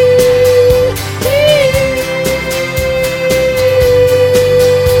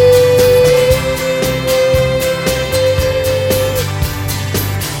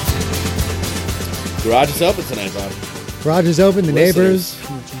Garage is open tonight, Bob. Garage is open. The neighbors.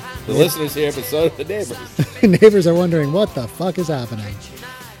 The listeners here, but so do the neighbors. Neighbors are wondering what the fuck is happening.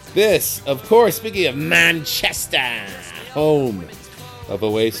 This, of course, speaking of Manchester, home of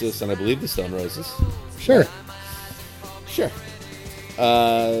Oasis, and I believe the Stone Roses. Sure. Sure.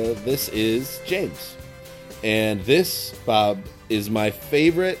 This is James. And this, Bob, is my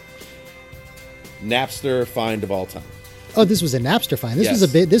favorite Napster find of all time. Oh, this was a Napster find. This Yes.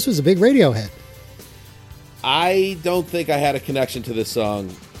 was a big radio hit. I don't think I had a connection to this song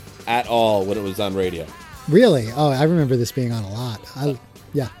at all when it was on radio. Really? Oh, I remember this being on a lot.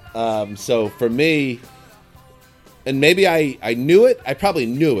 Yeah. So for me, and maybe I knew it. I probably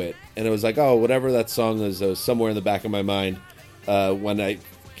knew it. And it was like, oh, whatever that song is, it was somewhere in the back of my mind when I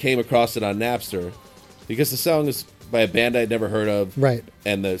came across it on Napster. Because the song is by a band I'd never heard of. Right.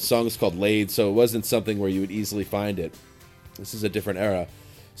 And the song is called Laid, so it wasn't something where you would easily find it. This is a different era.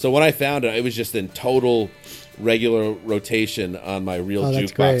 So when I found it, it was just in total regular rotation on my real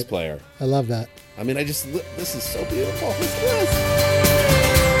that's jukebox great. player. I love that. I mean, this is so beautiful. Look at this.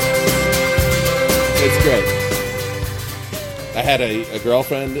 It's great. I had a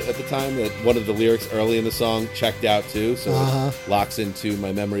girlfriend at the time that one of the lyrics early in the song checked out too, so it locks into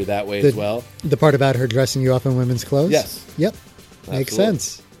my memory that way as well. The part about her dressing you up in women's clothes? Yes. Yep. Makes Absolutely.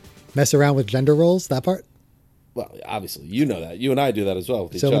 sense. Mess around with gender roles, that part? Well, obviously, you know that. You and I do that as well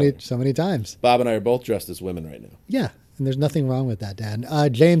with each other. So many times. Bob and I are both dressed as women right now. Yeah, and there's nothing wrong with that, Dan.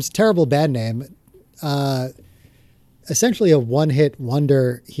 James, terrible band name. Essentially a one-hit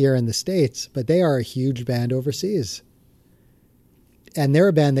wonder here in the States, but they are a huge band overseas. And they're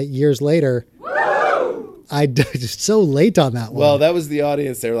a band that years later, I just so late on that one. Well, that was the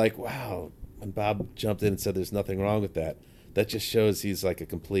audience. They were like, wow. When Bob jumped in and said there's nothing wrong with that, that just shows he's like a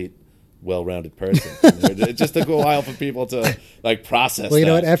complete well-rounded person. It just took a while for people to like process Well, you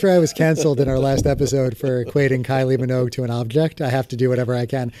know what? that. After I was canceled in our last episode for equating Kylie Minogue to an object, I have to do whatever I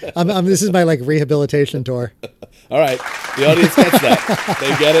can. This is my like rehabilitation tour. All right. The audience gets that. They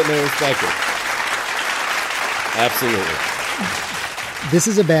get it and they respect it. Absolutely. This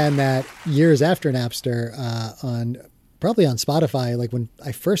is a band that years after Napster, on probably on Spotify. Like when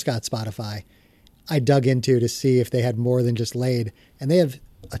I first got Spotify, I dug into to see if they had more than just Laid, and they have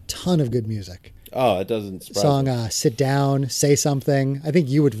a ton of good music. Oh, it doesn't surprise Song me. Sit Down, Say Something. I think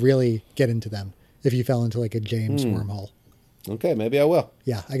you would really get into them if you fell into like a James wormhole. Okay, maybe I will.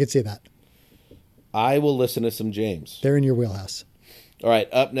 Yeah, I could see that. I will listen to some James. They're in your wheelhouse. All right,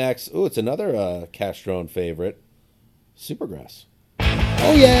 up next. Oh, it's another Castrone favorite, Supergrass.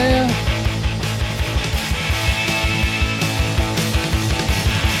 Oh, yeah.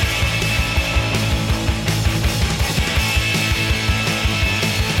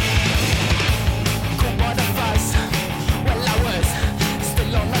 Caught by the buzz. Well, I was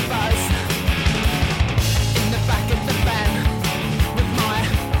still on the buzz. In the back of the van, with my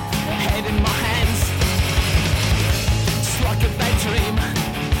head in my hands. Just like a bad dream.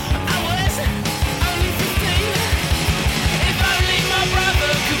 I was only 15. If only my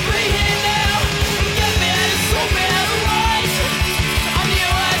brother could be here now. Get me out and sort me out right. I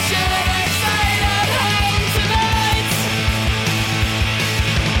knew I should have stayed at home tonight.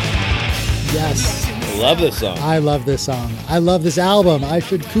 Yes. I love this song. I love this song. I love this album. I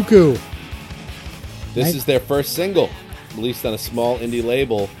Should Cuckoo. This is their first single, released on a small indie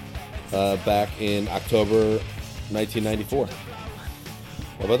label back in October 1994.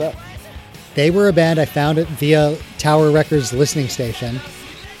 How about that? They were a band I found it via Tower Records listening station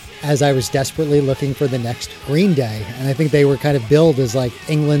as I was desperately looking for the next Green Day. And I think they were kind of billed as like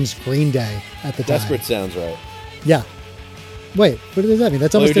England's Green Day at the time. Desperate sounds right. Yeah. Wait, what does that mean?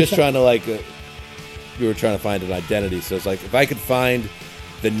 That's Well, almost we were just trying to we were trying to find an identity. So it's like, if I could find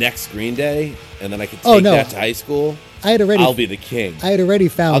the next Green Day and then I could take that to high school, I had already I'll be the king. I had already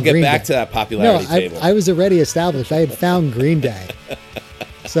found I'll get Green back Day. to that popularity No, table. I was already established. I had found Green Day.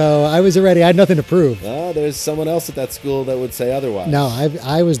 So I had nothing to prove. Oh, there's someone else at that school that would say otherwise. No,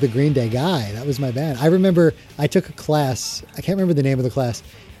 I was the Green Day guy. That was my band. I remember I took a class. I can't remember the name of the class.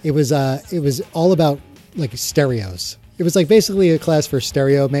 It was all about like stereos. It was like basically a class for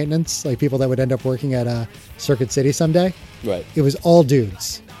stereo maintenance, like people that would end up working at Circuit City someday. Right. It was all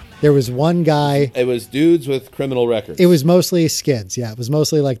dudes. There was one guy. It was dudes with criminal records. It was mostly skids. Yeah, it was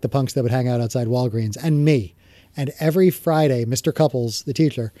mostly like the punks that would hang out outside Walgreens and me. And every Friday, Mr. Couples, the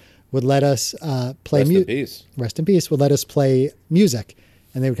teacher, would let us play Rest in music. peace. Rest in peace. Would let us play music,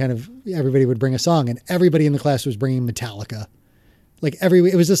 and they would everybody would bring a song, and everybody in the class was bringing Metallica. Like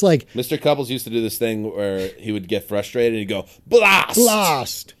it was just like Mr. Couples used to do this thing where he would get frustrated and he'd go, blast!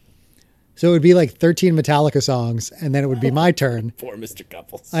 blast. So it would be like 13 Metallica songs, and then it would be my turn. Poor Mr.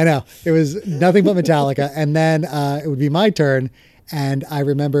 Couples. I know. It was nothing but Metallica. And then it would be my turn. And I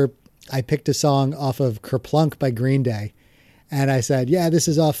remember I picked a song off of Kerplunk by Green Day. And I said, yeah, this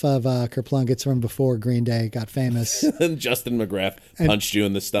is off of Kerplunk. It's from before Green Day got famous. And Justin McGrath punched you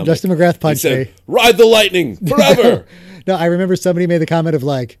in the stomach. Justin McGrath punched he said, me. Ride the lightning forever. No, I remember somebody made the comment of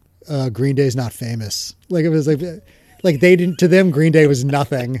like, Green Day's not famous. Like it was like they didn't, to them, Green Day was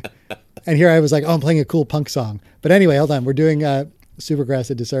nothing. And here I was like, oh, I'm playing a cool punk song. But anyway, hold on. We're doing Supergrass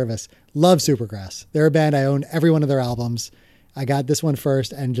a disservice. Love Supergrass. They're a band. I own every one of their albums. I got this one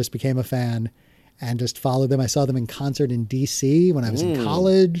first and just became a fan and just followed them. I saw them in concert in D.C. when I was in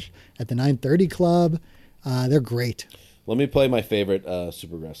college at the 930 Club. They're great. Let me play my favorite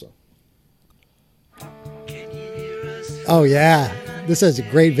Supergrass song. Oh, yeah. This has a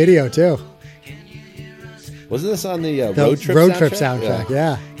great video, too. Wasn't this on the The Road Trip Road soundtrack? Trip soundtrack,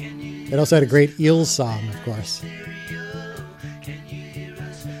 yeah. It also had a great Eels song, of course.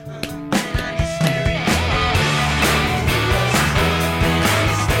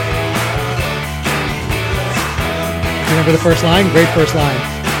 Remember the first line? Great first line.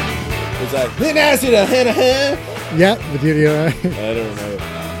 Was that? I Yeah, but you don't remember.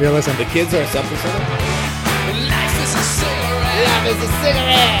 here, listen. The kids are something. Life is a cigarette. Life is a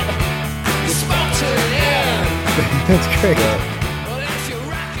cigarette. You smoke to the end. That's great. Yeah. Well, if you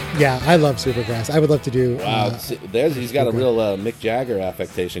rock it, Yeah, I love Supergrass. I would love to do. Wow, he's got a real Mick Jagger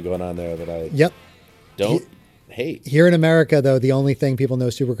affectation going on there that I Yep. don't hate. Here in America, though, the only thing people know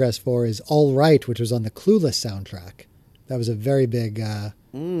Supergrass for is "All Right," which was on the Clueless soundtrack. That was a very big,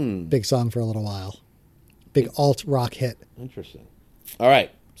 big song for a little while. Big alt rock hit. Interesting. All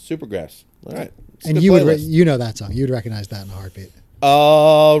right, Supergrass. All right, it's a And good you would, playlist. you know that song. You'd recognize that in a heartbeat.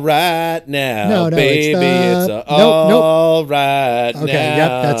 All right now, No, it's baby, the- it's Nope, all right now. Okay, yep,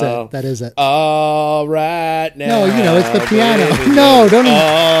 that's it. That is it. All right now. No, you know, it's the piano. baby. No, don't-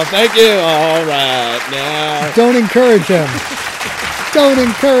 Oh, thank you. All right now. Don't encourage him. Don't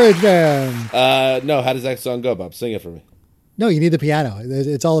encourage him. No, how does that song go, Bob? Sing it for me. No, you need the piano.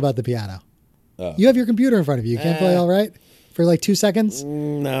 It's all about the piano. Oh. You have your computer in front of you. You can't play All Right? for like 2 seconds?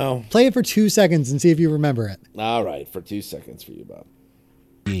 No. Play it for 2 seconds and see if you remember it. All right, for 2 seconds for you, Bob.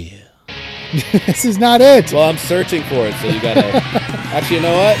 This is not it. Well, I'm searching for it, so you gotta. Actually, you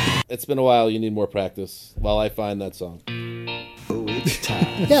know what? It's been a while. You need more practice while I find that song. Oh, it's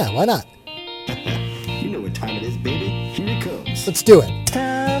time. Yeah, why not? You know what time it is, baby. Here it comes. Let's do it.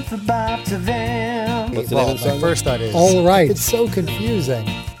 Time for Bob to vamp. What's the name of the song? First thought is All right. It's so confusing.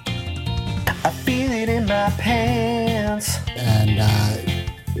 I feel it in my pants. And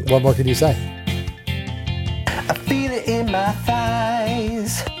what more could you say? I feel it in my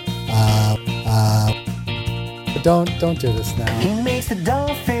thighs. But don't do this now. He makes the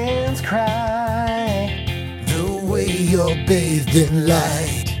dolphins cry. the way you're bathed in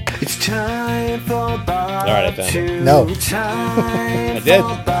light. It's time for Bob All right, I found it. to. No. Time I did.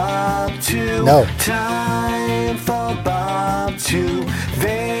 for Bob to. No. Time for Bob to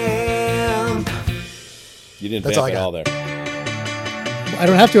vamp. You didn't That's vamp all I at got. all there. I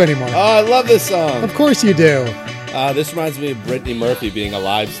don't have to anymore. Oh, I love this song. Of course you do. This reminds me of Brittany Murphy being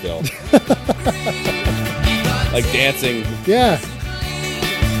alive still. Like dancing. Yeah.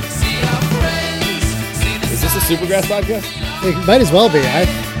 Is this a Supergrass podcast? It might as well be.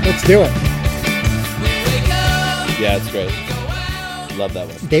 Let's do it. Yeah, it's great. Love that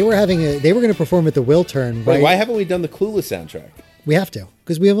one. They were going to perform at the Wiltern, Wait, right? why haven't we done the Clueless soundtrack? We have to,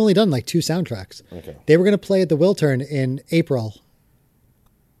 because we have only done like 2 soundtracks. Okay. They were going to play at the Wiltern in April.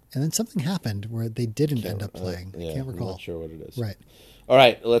 And then something happened where they didn't end up playing. Yeah, I can't recall. I'm not sure what it is. Right. All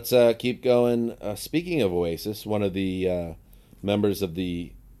right, let's keep going. Speaking of Oasis, one of the members of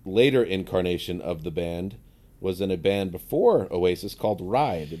the later incarnation of the band was in a band before Oasis called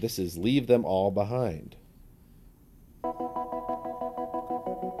Ride. This is Leave Them All Behind. A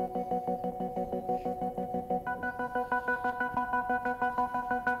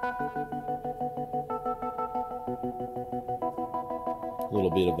little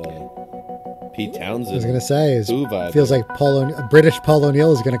bit of a Pete Townsend. I was going to say, Who vibe. feels like British Paul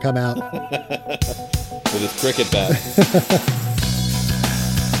O'Neill is going to come out. With his cricket bat.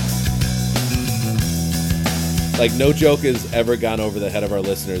 Like, no joke has ever gone over the head of our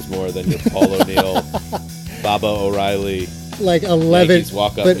listeners more than your Paul O'Neill, Baba O'Reilly. Like 11, Yankees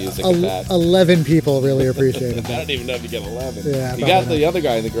walk-up but music at that. 11 people really appreciated I that. don't even know if you get 11. Yeah, you got probably the other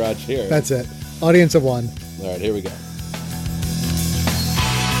guy in the garage here. That's it. Audience of 1. All right, here we go.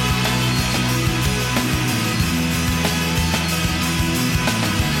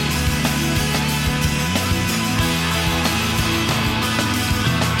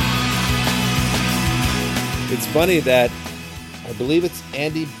 It's funny that I believe it's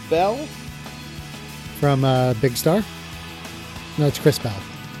Andy Bell. From Big Star? No, it's Chris Bell.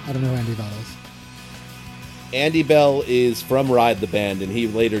 I don't know who Andy Bell is. Andy Bell is from Ride the band, and he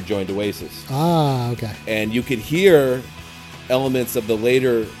later joined Oasis. Ah, okay. And you could hear elements of the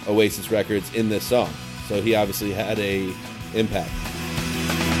later Oasis records in this song. So he obviously had a impact.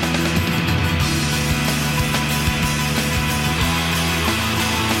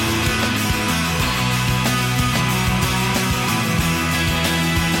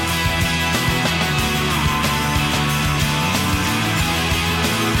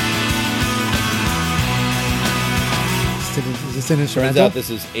 Is this an Turns instrumental? out this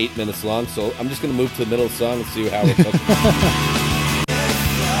is 8 minutes long, so I'm just going to move to the middle of the song and see how it goes.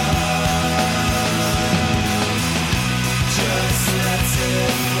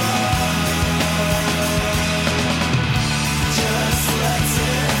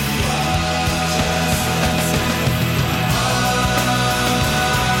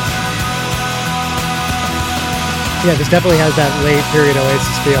 Yeah, this definitely has that late period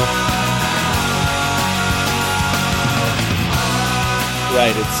Oasis feel.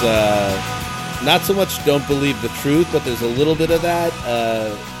 Right, it's not so much Don't Believe the Truth, but there's a little bit of that.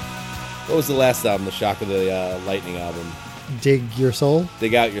 What was the last album, the Shock of the Lightning album? Dig Your Soul?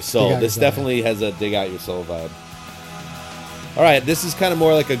 Dig Out Your Soul. Dig Out This Your Soul, definitely has a Dig Out Your Soul vibe. All right, this is kind of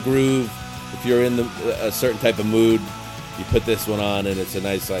more like a groove. If you're in a certain type of mood, you put this one on, and it's a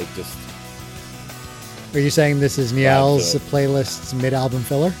nice, like, just... Are you saying this is Niall's to it. playlist's mid-album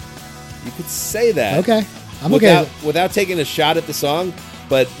filler? You could say that. Okay. I'm okay. Without taking a shot at the song,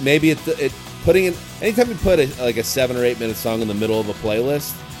 but maybe it putting in... Anytime you put a 7 or 8 minute song in the middle of a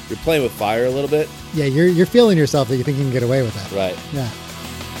playlist, you're playing with fire a little bit. Yeah, you're feeling yourself that you think you can get away with that. Right. Yeah.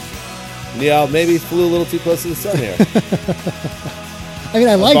 Niall maybe flew a little too close to the sun here. I mean,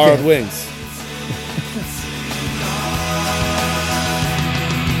 I like Borrowed it. wings.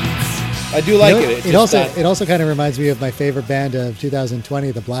 I do like You know, it. It also kind of reminds me of my favorite band of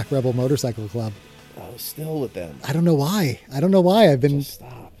 2020, the Black Rebel Motorcycle Club. I was still with them. I don't know why. I've been Just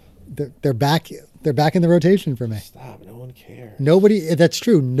stop. they're back. They're back in the rotation for me. Stop. No one cares. Nobody. That's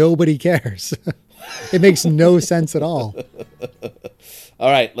true. Nobody cares. It makes no sense at all. All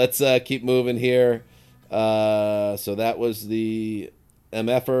right, let's keep moving here. So that was the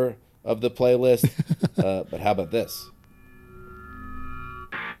MFer of the playlist. But how about this?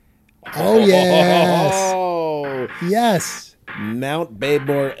 Oh yes, Oh, yes. Mount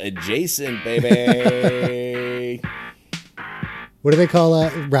Baymore adjacent, baby. What do they call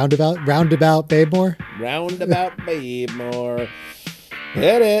roundabout? Roundabout Baymore. Roundabout Baymore.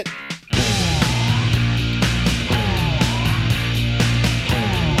 Hit it.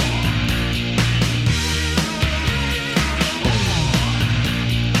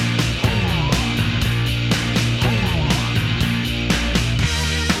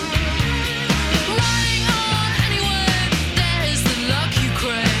 Lying on anyone, there's the luck you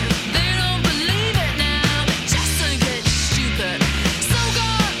crave. They don't believe it now, just to get stupid. So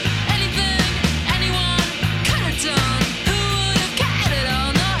got anything, anyone could have done. Who would have cared at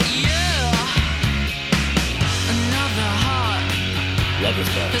all? Not you. Another heart Love this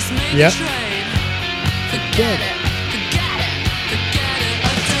part. has made Yep. a trade. Forget it, forget it, forget it.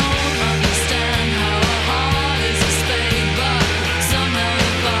 I don't understand how a heart is a spade, but somehow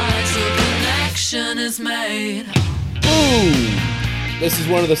the vital connection is made. Boom! This is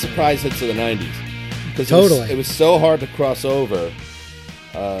one of the surprise hits of the 90s. Because Totally. it was so hard to cross over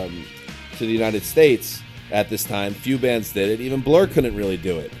to the United States at this time. Few bands did it. Even Blur couldn't really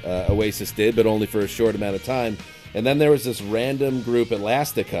do it. Oasis did, but only for a short amount of time. And then there was this random group,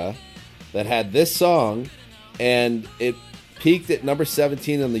 Elastica, that had this song, and it peaked at number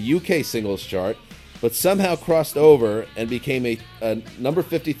 17 on the UK singles chart, but somehow crossed over and became a number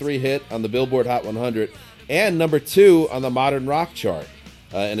 53 hit on the Billboard Hot 100 and number 2 on the Modern Rock chart,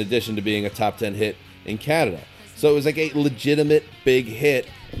 in addition to being a top 10 hit in Canada. So it was like a legitimate big hit.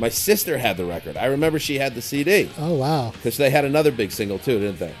 My sister had the record. I remember she had the CD Oh wow. because they had another big single too,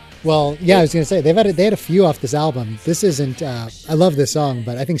 didn't they? Well, yeah, I was going to say they had a few off this album. This isn't. I love this song,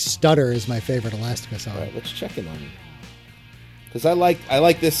 but I think "Stutter" is my favorite Elastica song. All right, let's check in on it. Because I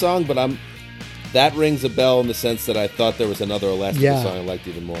like this song, but that rings a bell in the sense that I thought there was another Elastica Yeah. song I liked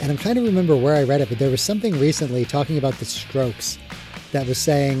even more. And I'm trying to remember where I read it, but there was something recently talking about the Strokes that was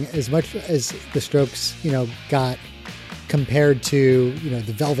saying as much as the Strokes, got compared to,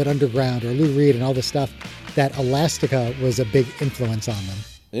 the Velvet Underground or Lou Reed and all this stuff, that Elastica was a big influence on them.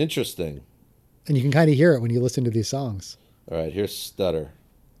 Interesting. And you can kind of hear it when you listen to these songs. All right, here's Stutter,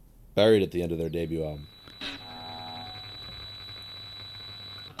 buried at the end of their debut album.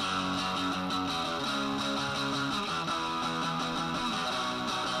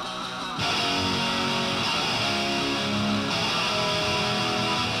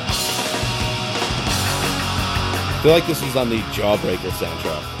 I feel like this was on the Jawbreaker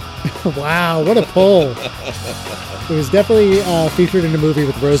soundtrack. Wow, what a pull. It was definitely featured in a movie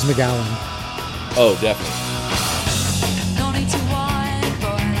with Rose McGowan. Oh, definitely. No need to whine,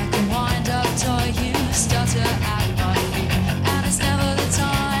 boy, I can wind up till you stutter at my feet. And it's never the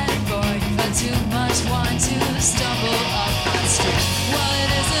time, boy, you've had too much wine to stumble up that street. Well,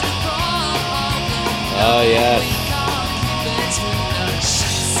 it isn't a problem. Oh, yes. We can't keep it to the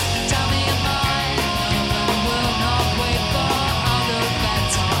sheets. Tell me your mind, no, I will not wait for other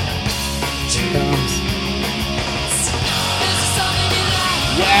bedtime. Comes. This is something you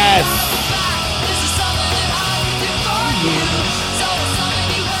like. Yes! This is something that I would do for you. So it's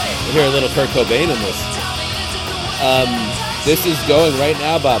something you hate. I hear a little Kurt Cobain in this. This is going right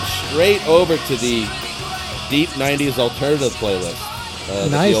now, Bob, straight over to the Deep 90s Alternative playlist. That the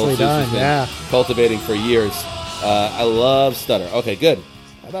Nicely old Zeus has done, been yeah. cultivating for years. I love Stutter. Okay, good.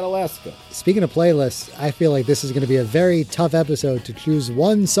 How about Elastica? Speaking of playlists, I feel like this is going to be a very tough episode to choose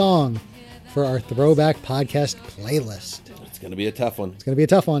one song for our Throwback Podcast playlist. It's going to be a tough one. It's going to be a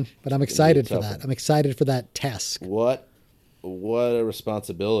tough one, but I'm excited for tough that. one. I'm excited for that task. What a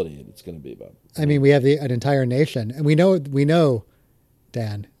responsibility it's going to be, Bob. I mean, we have an entire nation, and we know,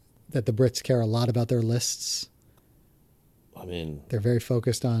 Dan, that the Brits care a lot about their lists. I mean, They're very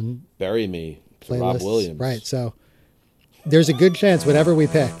focused on bury me to playlists. Rob Williams. Right, so there's a good chance whatever we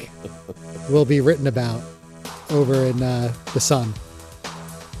pick will be written about over in the Sun.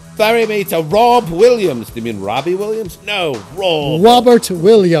 Bury me to Rob Williams. Do you mean Robbie Williams? No, Rob. Robert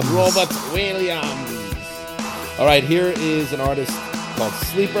Williams. Robert Williams. All right, here is an artist called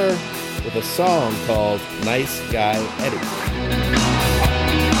Sleeper with a song called Nice Guy Eddie.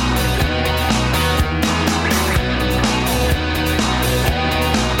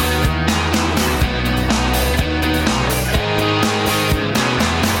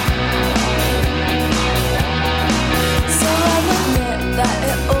 So I'll admit that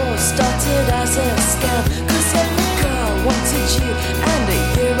it all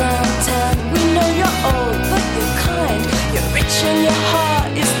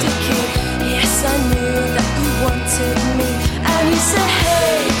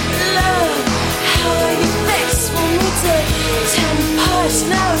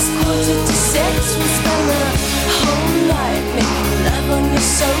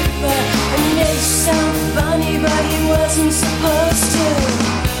wasn't supposed to.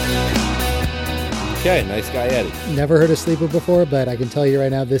 Okay, nice guy Eddie. Never heard of Sleeper before, but I can tell you right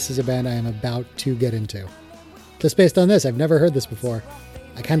now, this is a band I am about to get into. Just based on this, I've never heard this before.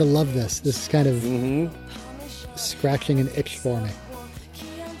 I kind of love this. This is kind of scratching an itch for me.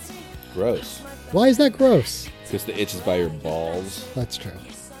 Gross. Why is that gross? Because the itch is by your balls. That's true.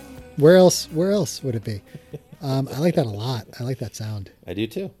 Where else would it be? I like that a lot. I like that sound. I do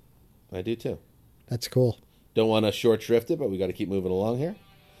too. That's cool. Don't want to short shrift it, but we got to keep moving along here.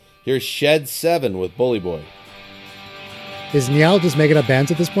 Here's Shed 7 with Bully Boy. Is Niall just making up bands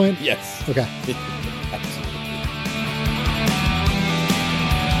at this point? Yes. Okay.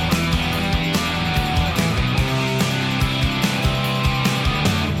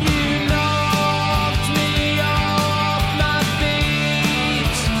 You knocked me off my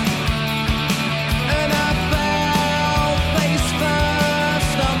feet, and I fell face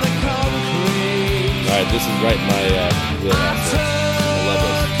first on the concrete. All right, this is right in my wheelhouse. I love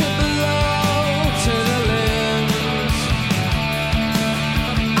this. Took a blow to the limbs.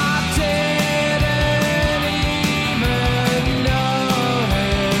 I didn't even know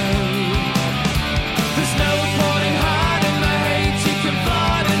him. There's no point in hiding the hate you can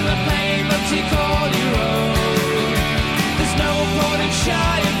find in the pain that you call your own. There's no point in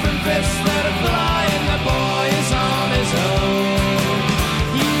shying from fists that are flying. The boy is on his own.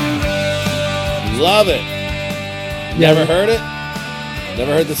 You wrote Love it. Never heard it.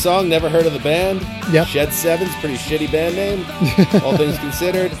 Never heard the song. Never heard of the band. Yep. Shed 7's pretty shitty band name, all things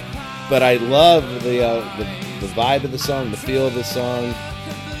considered. But I love the vibe of the song, the feel of the song.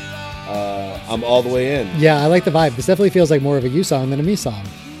 I'm all the way in. Yeah, I like the vibe. This definitely feels like more of a you song than a me song.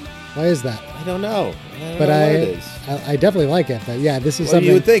 Why is that? I don't know. I don't But know what it is. I definitely like it. But yeah, this is Well, something.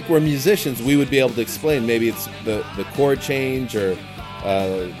 you would think we're musicians, we would be able to explain. Maybe it's the chord change or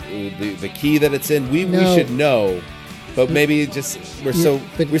the key that it's in. We No. should know, but maybe it just we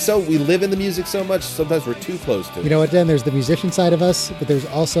live in the music so much. Sometimes we're too close to it. You know what, Dan? There's the musician side of us, but there's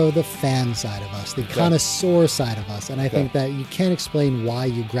also the fan side of us, the connoisseur side of us. And I think that you can't explain why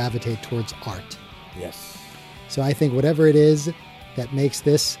you gravitate towards art. Yes. So I think whatever it is that makes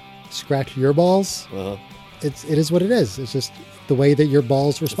this scratch your balls, it is what it is. It's just the way that your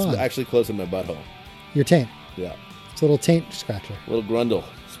balls respond. It's actually close in my butthole. Your taint. Yeah. It's a little taint scratcher. Little grundle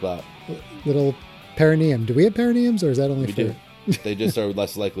spot. Little perineum. Do we have perineums, or is that only We for... do. They just are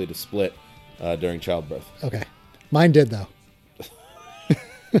less likely to split during childbirth. Okay. Mine did, though.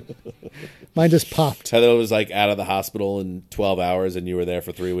 Mine just popped. Heather was like out of the hospital in 12 hours and you were there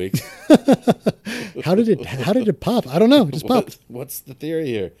for 3 weeks. How did it pop? I don't know. It just popped. What's the theory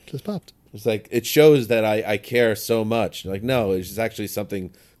here? Just popped. It's like, it shows that I care so much. Like, no, it's just actually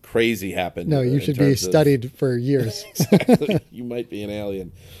something crazy happened. No, you in should be terms of- studied for years. Exactly. You might be an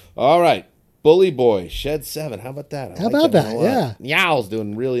alien. All right. Bully Boy, Shed 7. How about that? I How like about that? that? one a lot. Yeah. Yowl's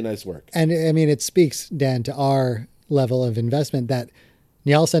doing really nice work. And I mean, it speaks, Dan, to our level of investment that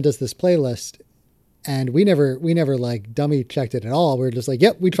Niall sent us this playlist, and we never like dummy checked it at all. We were just like,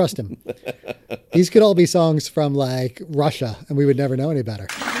 yep, we trust him. These could all be songs from like Russia, and we would never know any better.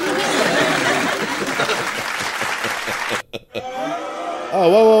 Oh,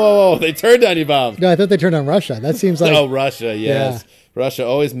 whoa. They turned on you, Bob. No, I thought they turned on Russia. That seems like Oh, Russia, yes. Yeah. Russia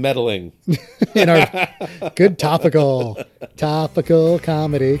always meddling. in our good topical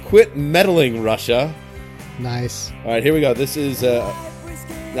comedy. Quit meddling, Russia. Nice. All right, here we go. This is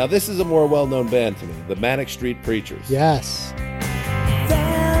now this is a more well-known band to me, the Manic Street Preachers. Yes.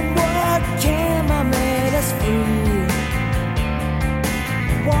 Then what came, I made us free.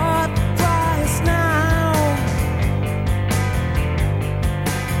 What price now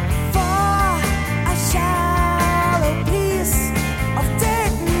for a shallow piece of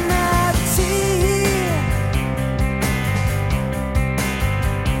dignity?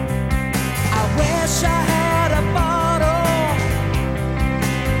 I wish I had a bottle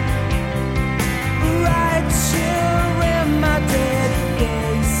right here in my dead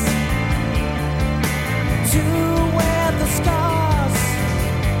face to wear the scars,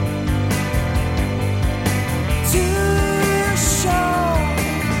 to show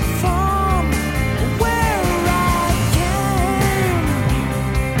from where I came.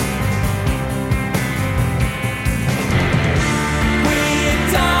 We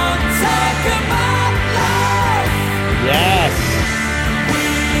don't talk about love. Yes. We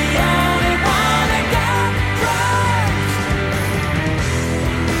only wanna get drunk,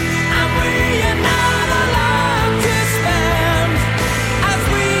 and we are not allowed to spend, as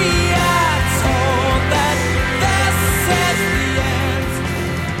we are told that this is the end.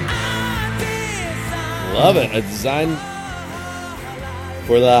 Love it. A design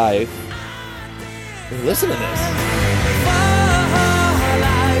for life. Listen to this.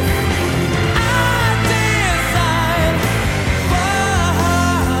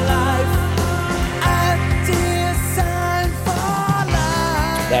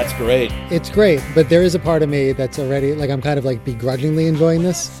 That's great. It's great, but there is a part of me that's already like I'm kind of like begrudgingly enjoying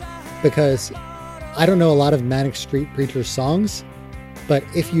this because I don't know a lot of Manic Street Preachers songs, but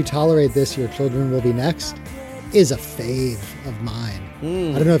If You Tolerate This, Your Children Will Be Next is a fave of mine.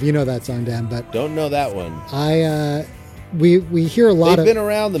 I don't know if you know that song, Dan, but Don't know that one. we hear a lot They've of been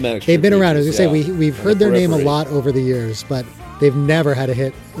around the Manic Street they've been around. I was Preachers, gonna say yeah. we've On heard the their name a periphery. lot over the years, but they've never had a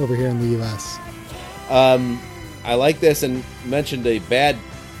hit over here in the U.S. I like this and mentioned a bad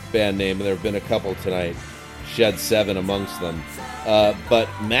band name, and there have been a couple tonight. Shed 7 amongst them. But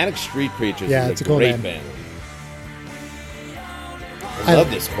Manic Street Preachers Yeah, is it's a a cool great name. band. I love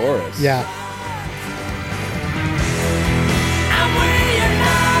this chorus. Yeah,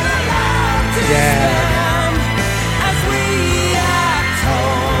 yeah.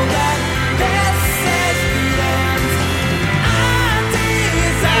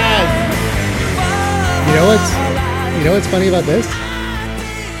 You know what's funny about this?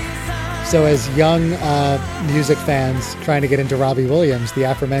 So as young music fans trying to get into Robbie Williams, the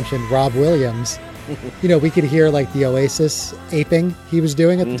aforementioned Rob Williams, we could hear like the Oasis aping he was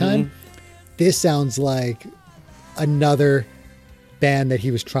doing at the time. This sounds like another band that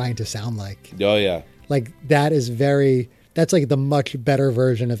he was trying to sound like. Oh, yeah. Like that's like the much better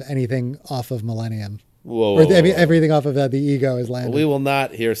version of anything off of Millennium. Whoa. Or everything off of The Ego is landed. We will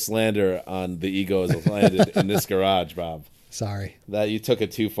not hear slander on The Ego as landed in this garage, Bob. Sorry. That you took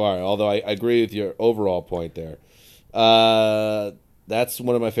it too far. Although I agree with your overall point there. That's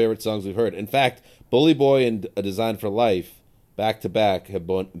one of my favorite songs we've heard. In fact, Bully Boy and A Design for Life, back to back, have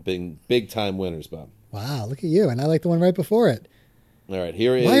been big time winners, Bob. Wow, look at you. And I like the one right before it. All right,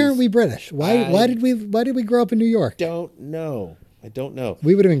 here is. Why aren't we British? Why did we grow up in New York? Don't know. I don't know.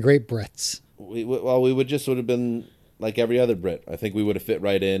 We would have been great Brits. We would have been like every other Brit. I think we would have fit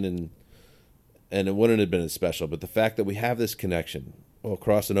right in, and it wouldn't have been as special. But the fact that we have this connection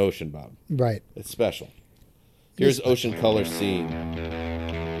across an ocean, Bob, Right. it's special. Here's Ocean Color Scene,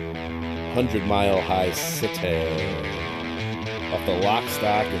 100 Mile High City, off the Lock,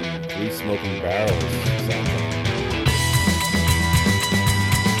 Stock, and Three Smoking Barrels soundtrack.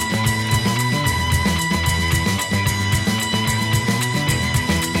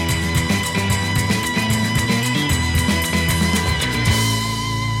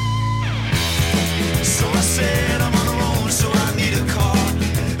 So I said I'm on the road, so I need a car.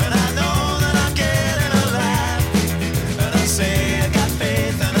 And I know that I'm getting alive. And I say I got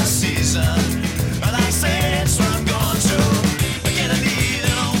faith in a season. And I say it's what I'm going to. I get a need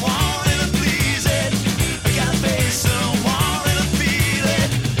and I want it and please it. I got a face and I want it and feel it.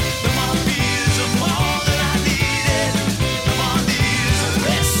 The more I feel is the more that I need it. The more I need is the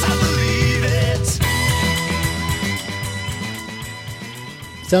less I believe it.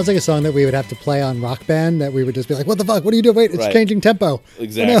 Sounds like a song that we would have to play on Rock Band, that we would just be like, what the fuck? What are you doing? Wait, it's Right. changing tempo.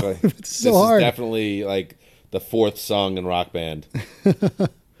 Exactly. No, it's so this hard. is definitely like the fourth song in Rock Band. I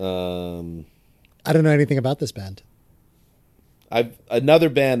don't know anything about this band. Another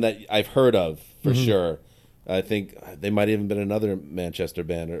band that I've heard of for Mm-hmm. sure. I think they might even been another Manchester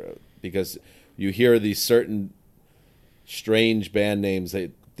band, because you hear these certain strange band names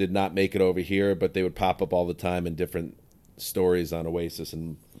that did not make it over here, but they would pop up all the time in different stories on Oasis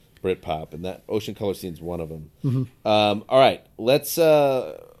and Britpop, and that Ocean Color Scene's one of them. Mm-hmm. All right, let's.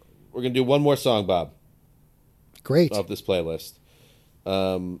 We're gonna do one more song, Bob, Great. off this playlist.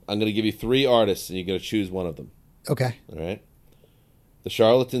 I'm gonna give you 3 artists, and you're gonna choose one of them. Okay. All right. The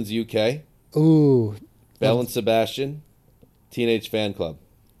Charlatans UK, Ooh. Belle and Sebastian, Teenage Fan Club.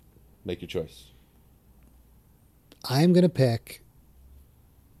 Make your choice. I'm going to pick,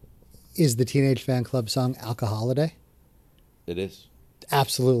 is the Teenage Fan Club song Alcoholiday? It is.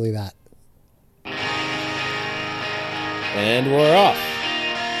 Absolutely that. And we're off.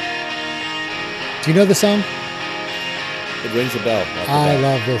 Do you know the song? It rings a bell. off the I bat.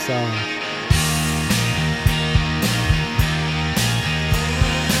 love this song.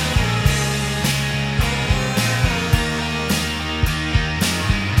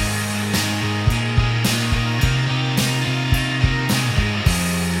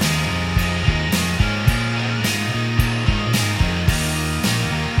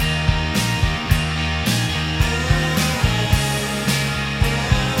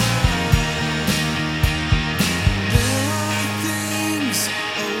 There are things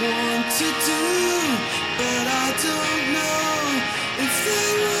I want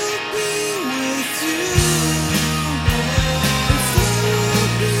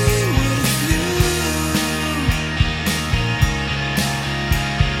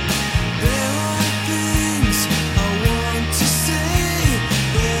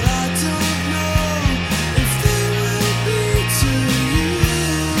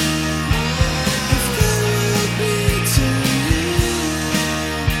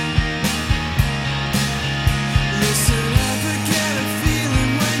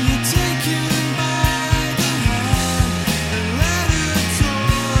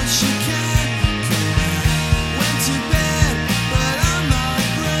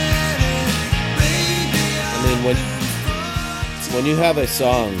when you have a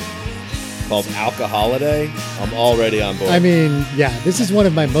song called Alcoholiday, I'm already on board. I mean, yeah, this is one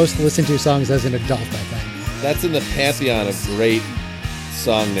of my most listened to songs as an adult, I think. That's in the pantheon of great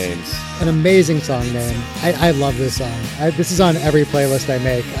song names. An amazing song name. I love this song. This is on every playlist I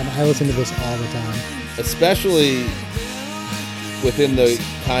make, and I listen to this all the time. Especially within the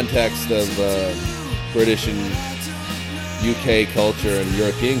context of British and UK culture and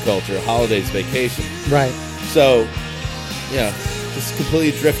European culture, holidays, vacation. Right. So, yeah, just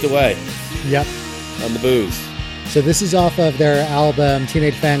completely drift away Yep. on the booze. So this is off of their album,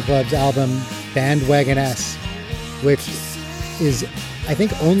 Teenage Fan Club's album, Bandwagon S, which is, I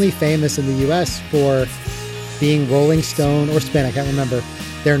think, only famous in the US for being Rolling Stone or Spin, I can't remember,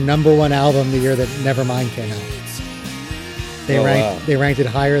 their number one album the year that Nevermind came out. They ranked it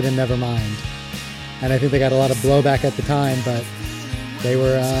higher than Nevermind. And I think they got a lot of blowback at the time, but they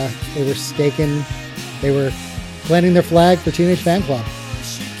were planting their flag for Teenage Fan Club.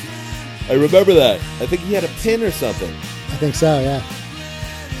 I remember that. I think he had a pin or something. I think so, yeah.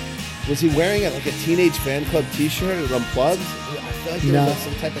 Was he wearing like a Teenage Fan Club t-shirt at Unplugged? I feel like there was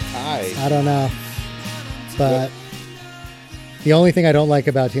some type of tie. I don't know. But the only thing I don't like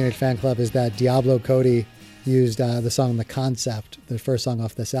about Teenage Fan Club is that Diablo Cody used the song The Concept, the first song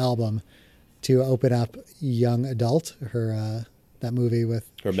off this album, to open up Young Adult, her that movie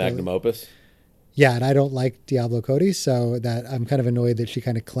with Her magnum opus? Yeah, and I don't like Diablo Cody, so that I'm kind of annoyed that she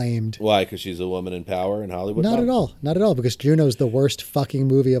kind of claimed. Why? Because she's a woman in power in Hollywood? Not at all. Not at all, because Juno's the worst fucking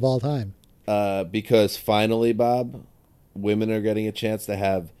movie of all time. Because finally, Bob, women are getting a chance to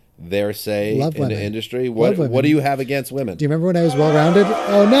have their say Love in women. the industry. Love women. What do you have against women? Do you remember when I was well-rounded?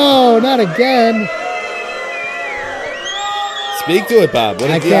 Oh, no, not again. Speak to it, Bob. What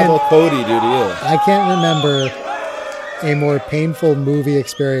did Diablo Cody do to you? I can't remember a more painful movie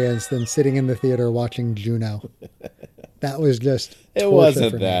experience than sitting in the theater watching Juno. That was just It torture wasn't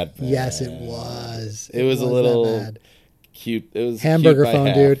for me. that bad. Yes, it was. It was a that little bad. cute. It was Hamburger cute by phone,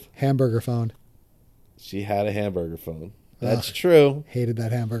 half. dude. Hamburger phone. She had a hamburger phone. That's true. Hated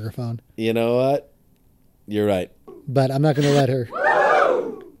that hamburger phone. You know what? You're right. But I'm not going to let her.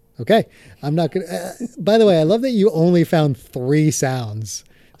 Okay. I'm not going to. By the way, I love that you only found 3 sounds.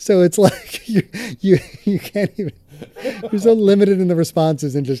 So it's like you can't even. You're so limited in the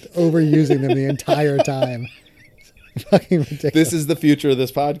responses and just overusing them the entire time. It's fucking ridiculous. This is the future of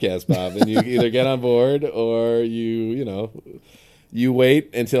this podcast, Bob. And you either get on board or you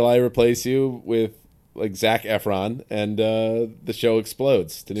wait until I replace you with like Zac Efron and the show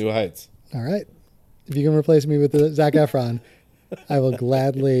explodes to new heights. All right. If you can replace me with Zac Efron, I will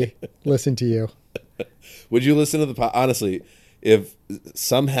gladly listen to you. Would you listen to the honestly, if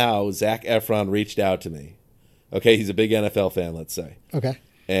somehow Zac Efron reached out to me, okay, he's a big NFL fan, let's say. Okay.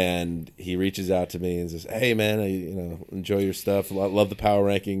 And he reaches out to me and says, "Hey, man, I enjoy your stuff. Love the power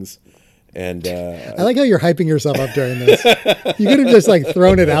rankings." And I like how you're hyping yourself up during this. You could have just like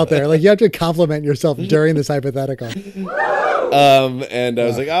thrown it out there. Like you have to compliment yourself during this hypothetical. And I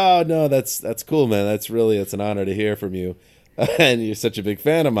was like, "Oh no, that's cool, man. It's an honor to hear from you, and you're such a big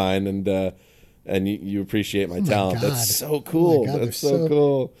fan of mine, and you appreciate my talent. God. That's so cool. Oh my God, that's so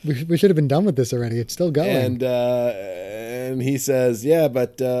cool." We should have been done with this already. It's still going. And he says, "Yeah,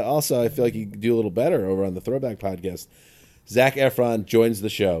 but also I feel like you could do a little better over on the Throwback podcast." Zac Efron joins the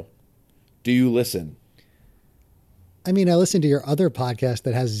show. Do you listen? I mean, I listened to your other podcast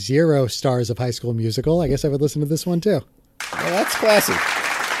that has 0 stars of High School Musical. I guess I would listen to this one too. Well, that's classic.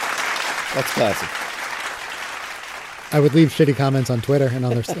 That's classic. I would leave shitty comments on Twitter and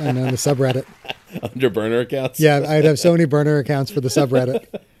on the subreddit. Under burner accounts? Yeah, I'd have so many burner accounts for the subreddit.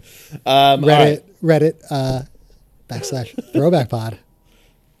 Reddit / Throwback Pod.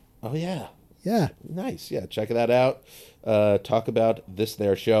 Oh, yeah. Yeah. Nice. Yeah, check that out. Talk about this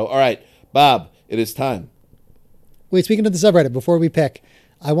there show. All right, Bob, it is time. Wait, speaking of the subreddit, before we pick,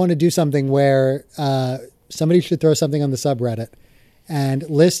 I want to do something where somebody should throw something on the subreddit and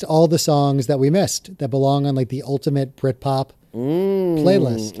list all the songs that we missed that belong on like the ultimate Britpop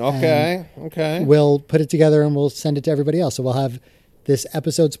playlist. Okay. We'll put it together and we'll send it to everybody else. So we'll have this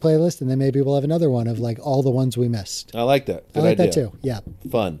episode's playlist, and then maybe we'll have another one of like all the ones we missed. I like that. I like that too. Yeah.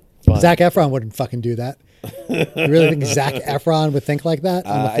 Fun. Zac Efron wouldn't fucking do that. You really think Zac Efron would think like that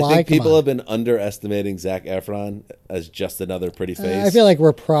on the fly? I think Come people on. have been underestimating Zac Efron as just another pretty face. I feel like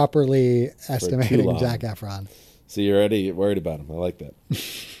we're properly too estimating long. Zac Efron. So you're already worried about him. I like that.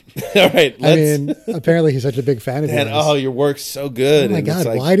 All right. I mean, apparently he's such a big fan of yours. Oh, your work's so good. Oh my And it's God,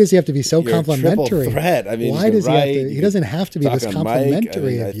 like, why does he have to be so you're a complimentary? triple threat. I mean, why you does can he write, have to? you He can doesn't have to be talk this on mic.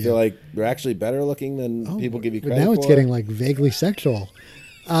 complimentary I of you. feel like you're actually better looking than people give you But credit now for. it's getting like vaguely sexual.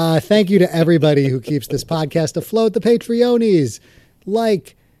 Thank you to everybody who keeps this podcast afloat. The Patreonies,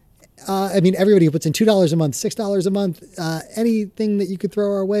 everybody who puts in $2 a month, $6 a month, anything that you could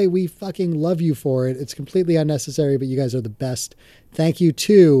throw our way, we fucking love you for it. It's completely unnecessary, but you guys are the best. Thank you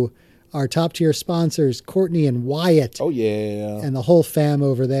to our top tier sponsors, Courtney and Wyatt. Oh, yeah. And the whole fam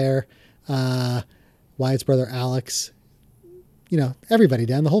over there. Wyatt's brother, Alex. Everybody,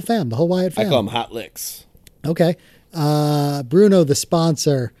 Dan, the whole fam, the whole Wyatt fam. I call them Hot Licks. Okay. Bruno, the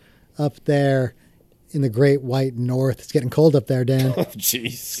sponsor, up there in the Great White North. It's getting cold up there, Dan. Oh, jeez.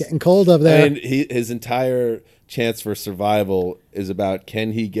 It's getting cold up there. And his entire chance for survival is about,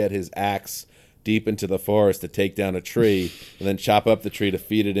 can he get his axe deep into the forest to take down a tree and then chop up the tree to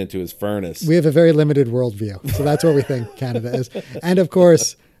feed it into his furnace. We have a very limited worldview. So that's what we think Canada is. And of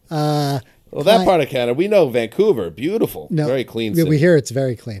course, that part of Canada, we know Vancouver, beautiful, very clean city. We hear it's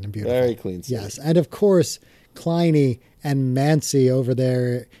very clean and beautiful. Very clean city. Yes. And of course, Kleiny and Mancy over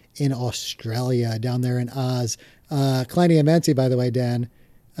there in Australia, down there in Oz. Kleiny and Mancy, by the way, Dan,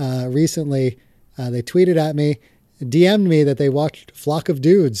 recently they tweeted at me, DM'd me that they watched Flock of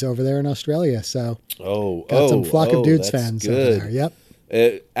Dudes over there in Australia. So got some Flock of Dudes fans over there.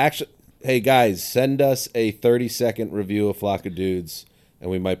 Yep. Actually, hey guys, send us a 30-second review of Flock of Dudes,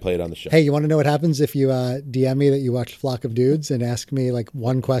 and we might play it on the show. Hey, you want to know what happens if you DM me that you watched Flock of Dudes and ask me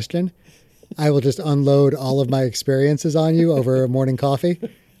one question? I will just unload all of my experiences on you over a morning coffee.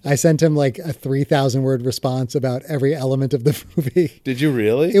 I sent him a 3,000-word response about every element of the movie. Did you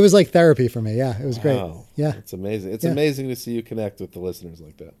really? It was like therapy for me. Yeah, it was great. Yeah. It's amazing. It's amazing to see you connect with the listeners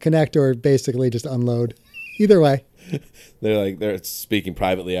like that. Connect or basically just unload. Either way. They're speaking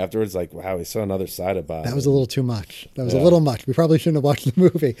privately afterwards wow, we saw another side of Bob. That was a little too much. That was a little much. We probably shouldn't have watched the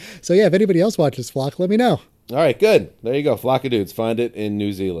movie. So yeah, if anybody else watches Flock, let me know. All right, good. There you go. Flock of Dudes. Find it in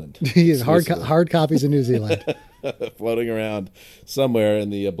New Zealand. hard copies in New Zealand. Floating around somewhere in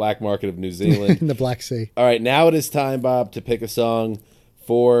the black market of New Zealand. In the Black Sea. All right, now it is time, Bob, to pick a song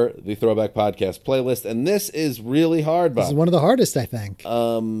for the Throwback Podcast playlist. And this is really hard, Bob. This is one of the hardest, I think.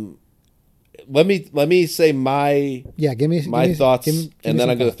 Let me say my thoughts, and then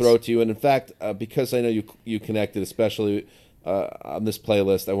I'm going to throw it to you. And in fact, because I know you connected, especially on this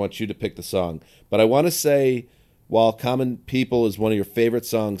playlist, I want you to pick the song. But I want to say, while Common People is one of your favorite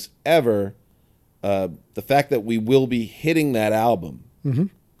songs ever, the fact that we will be hitting that album,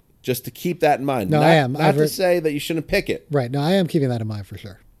 just to keep that in mind. No, I am. Not to say that you shouldn't pick it. Right. No, I am keeping that in mind for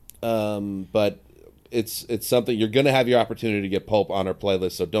sure. But it's something you're going to have your opportunity to get Pulp on our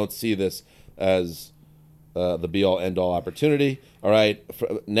playlist. So don't see this as the be-all, end-all opportunity. All right.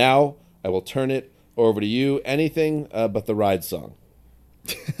 Now I will turn it over to you. Anything but the Ride song.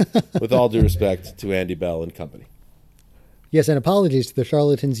 With all due respect to Andy Bell and company. Yes, and apologies to the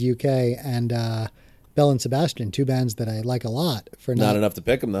Charlatans UK and Bell and Sebastian, two bands that I like a lot. For not enough to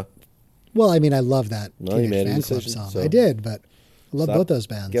pick them, though. Well, I mean, I love that Teenage Fan Club song. I did, but I love both those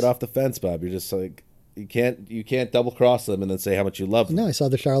bands. Get off the fence, Bob. You're just you can't double cross them and then say how much you love them. No, I saw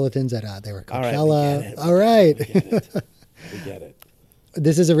the Charlatans at they were Coachella. All right, we get it. We get it.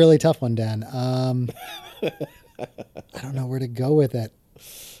 This is a really tough one, Dan. I don't know where to go with it.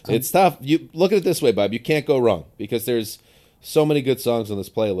 It's tough. You look at it this way, Bob. You can't go wrong because there's so many good songs on this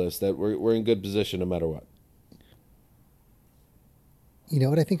playlist that we're in good position no matter what. You know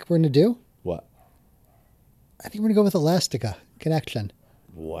what I think we're going to do? What? I think we're going to go with Elastica, Connection.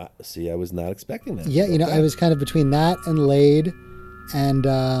 What? See, I was not expecting that. Yeah, I was kind of between that and Laid, and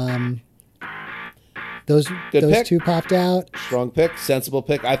those two popped out. Strong pick, sensible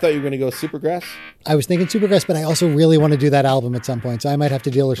pick. I thought you were going to go Supergrass. I was thinking Supergrass, but I also really want to do that album at some point, so I might have to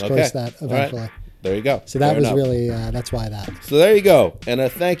dealer's choice that eventually. Right. There you go. So that was really, that's why that. So there you go. And a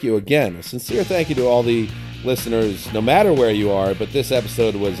thank you again, a sincere thank you to all the listeners, no matter where you are, but this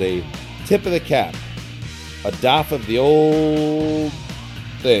episode was a tip of the cap, a doff of the old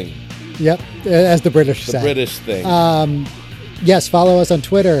thing. Yep, as the British say. The British thing. Yes, follow us on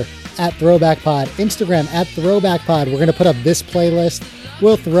Twitter at ThrowbackPod, Instagram at ThrowbackPod. We're going to put up this playlist.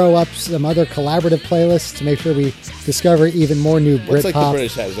 We'll throw up some other collaborative playlists to make sure we discover even more new Britpop. What's like the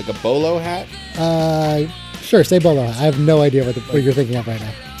British hat? Is it like a bolo hat? Sure, say bolo hat. I have no idea what you're thinking of right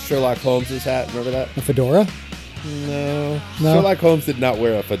now. Sherlock Holmes' hat, remember that? A fedora? No. Sherlock Holmes did not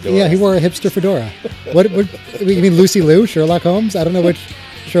wear a fedora. Yeah, he wore a hipster fedora. What you mean Lucy Liu, Sherlock Holmes? I don't know which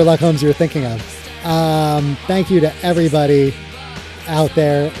Sherlock Holmes you're thinking of. Thank you to everybody out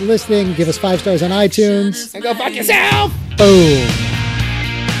there listening. Give us 5 stars on iTunes. And go fuck yourself! Boom.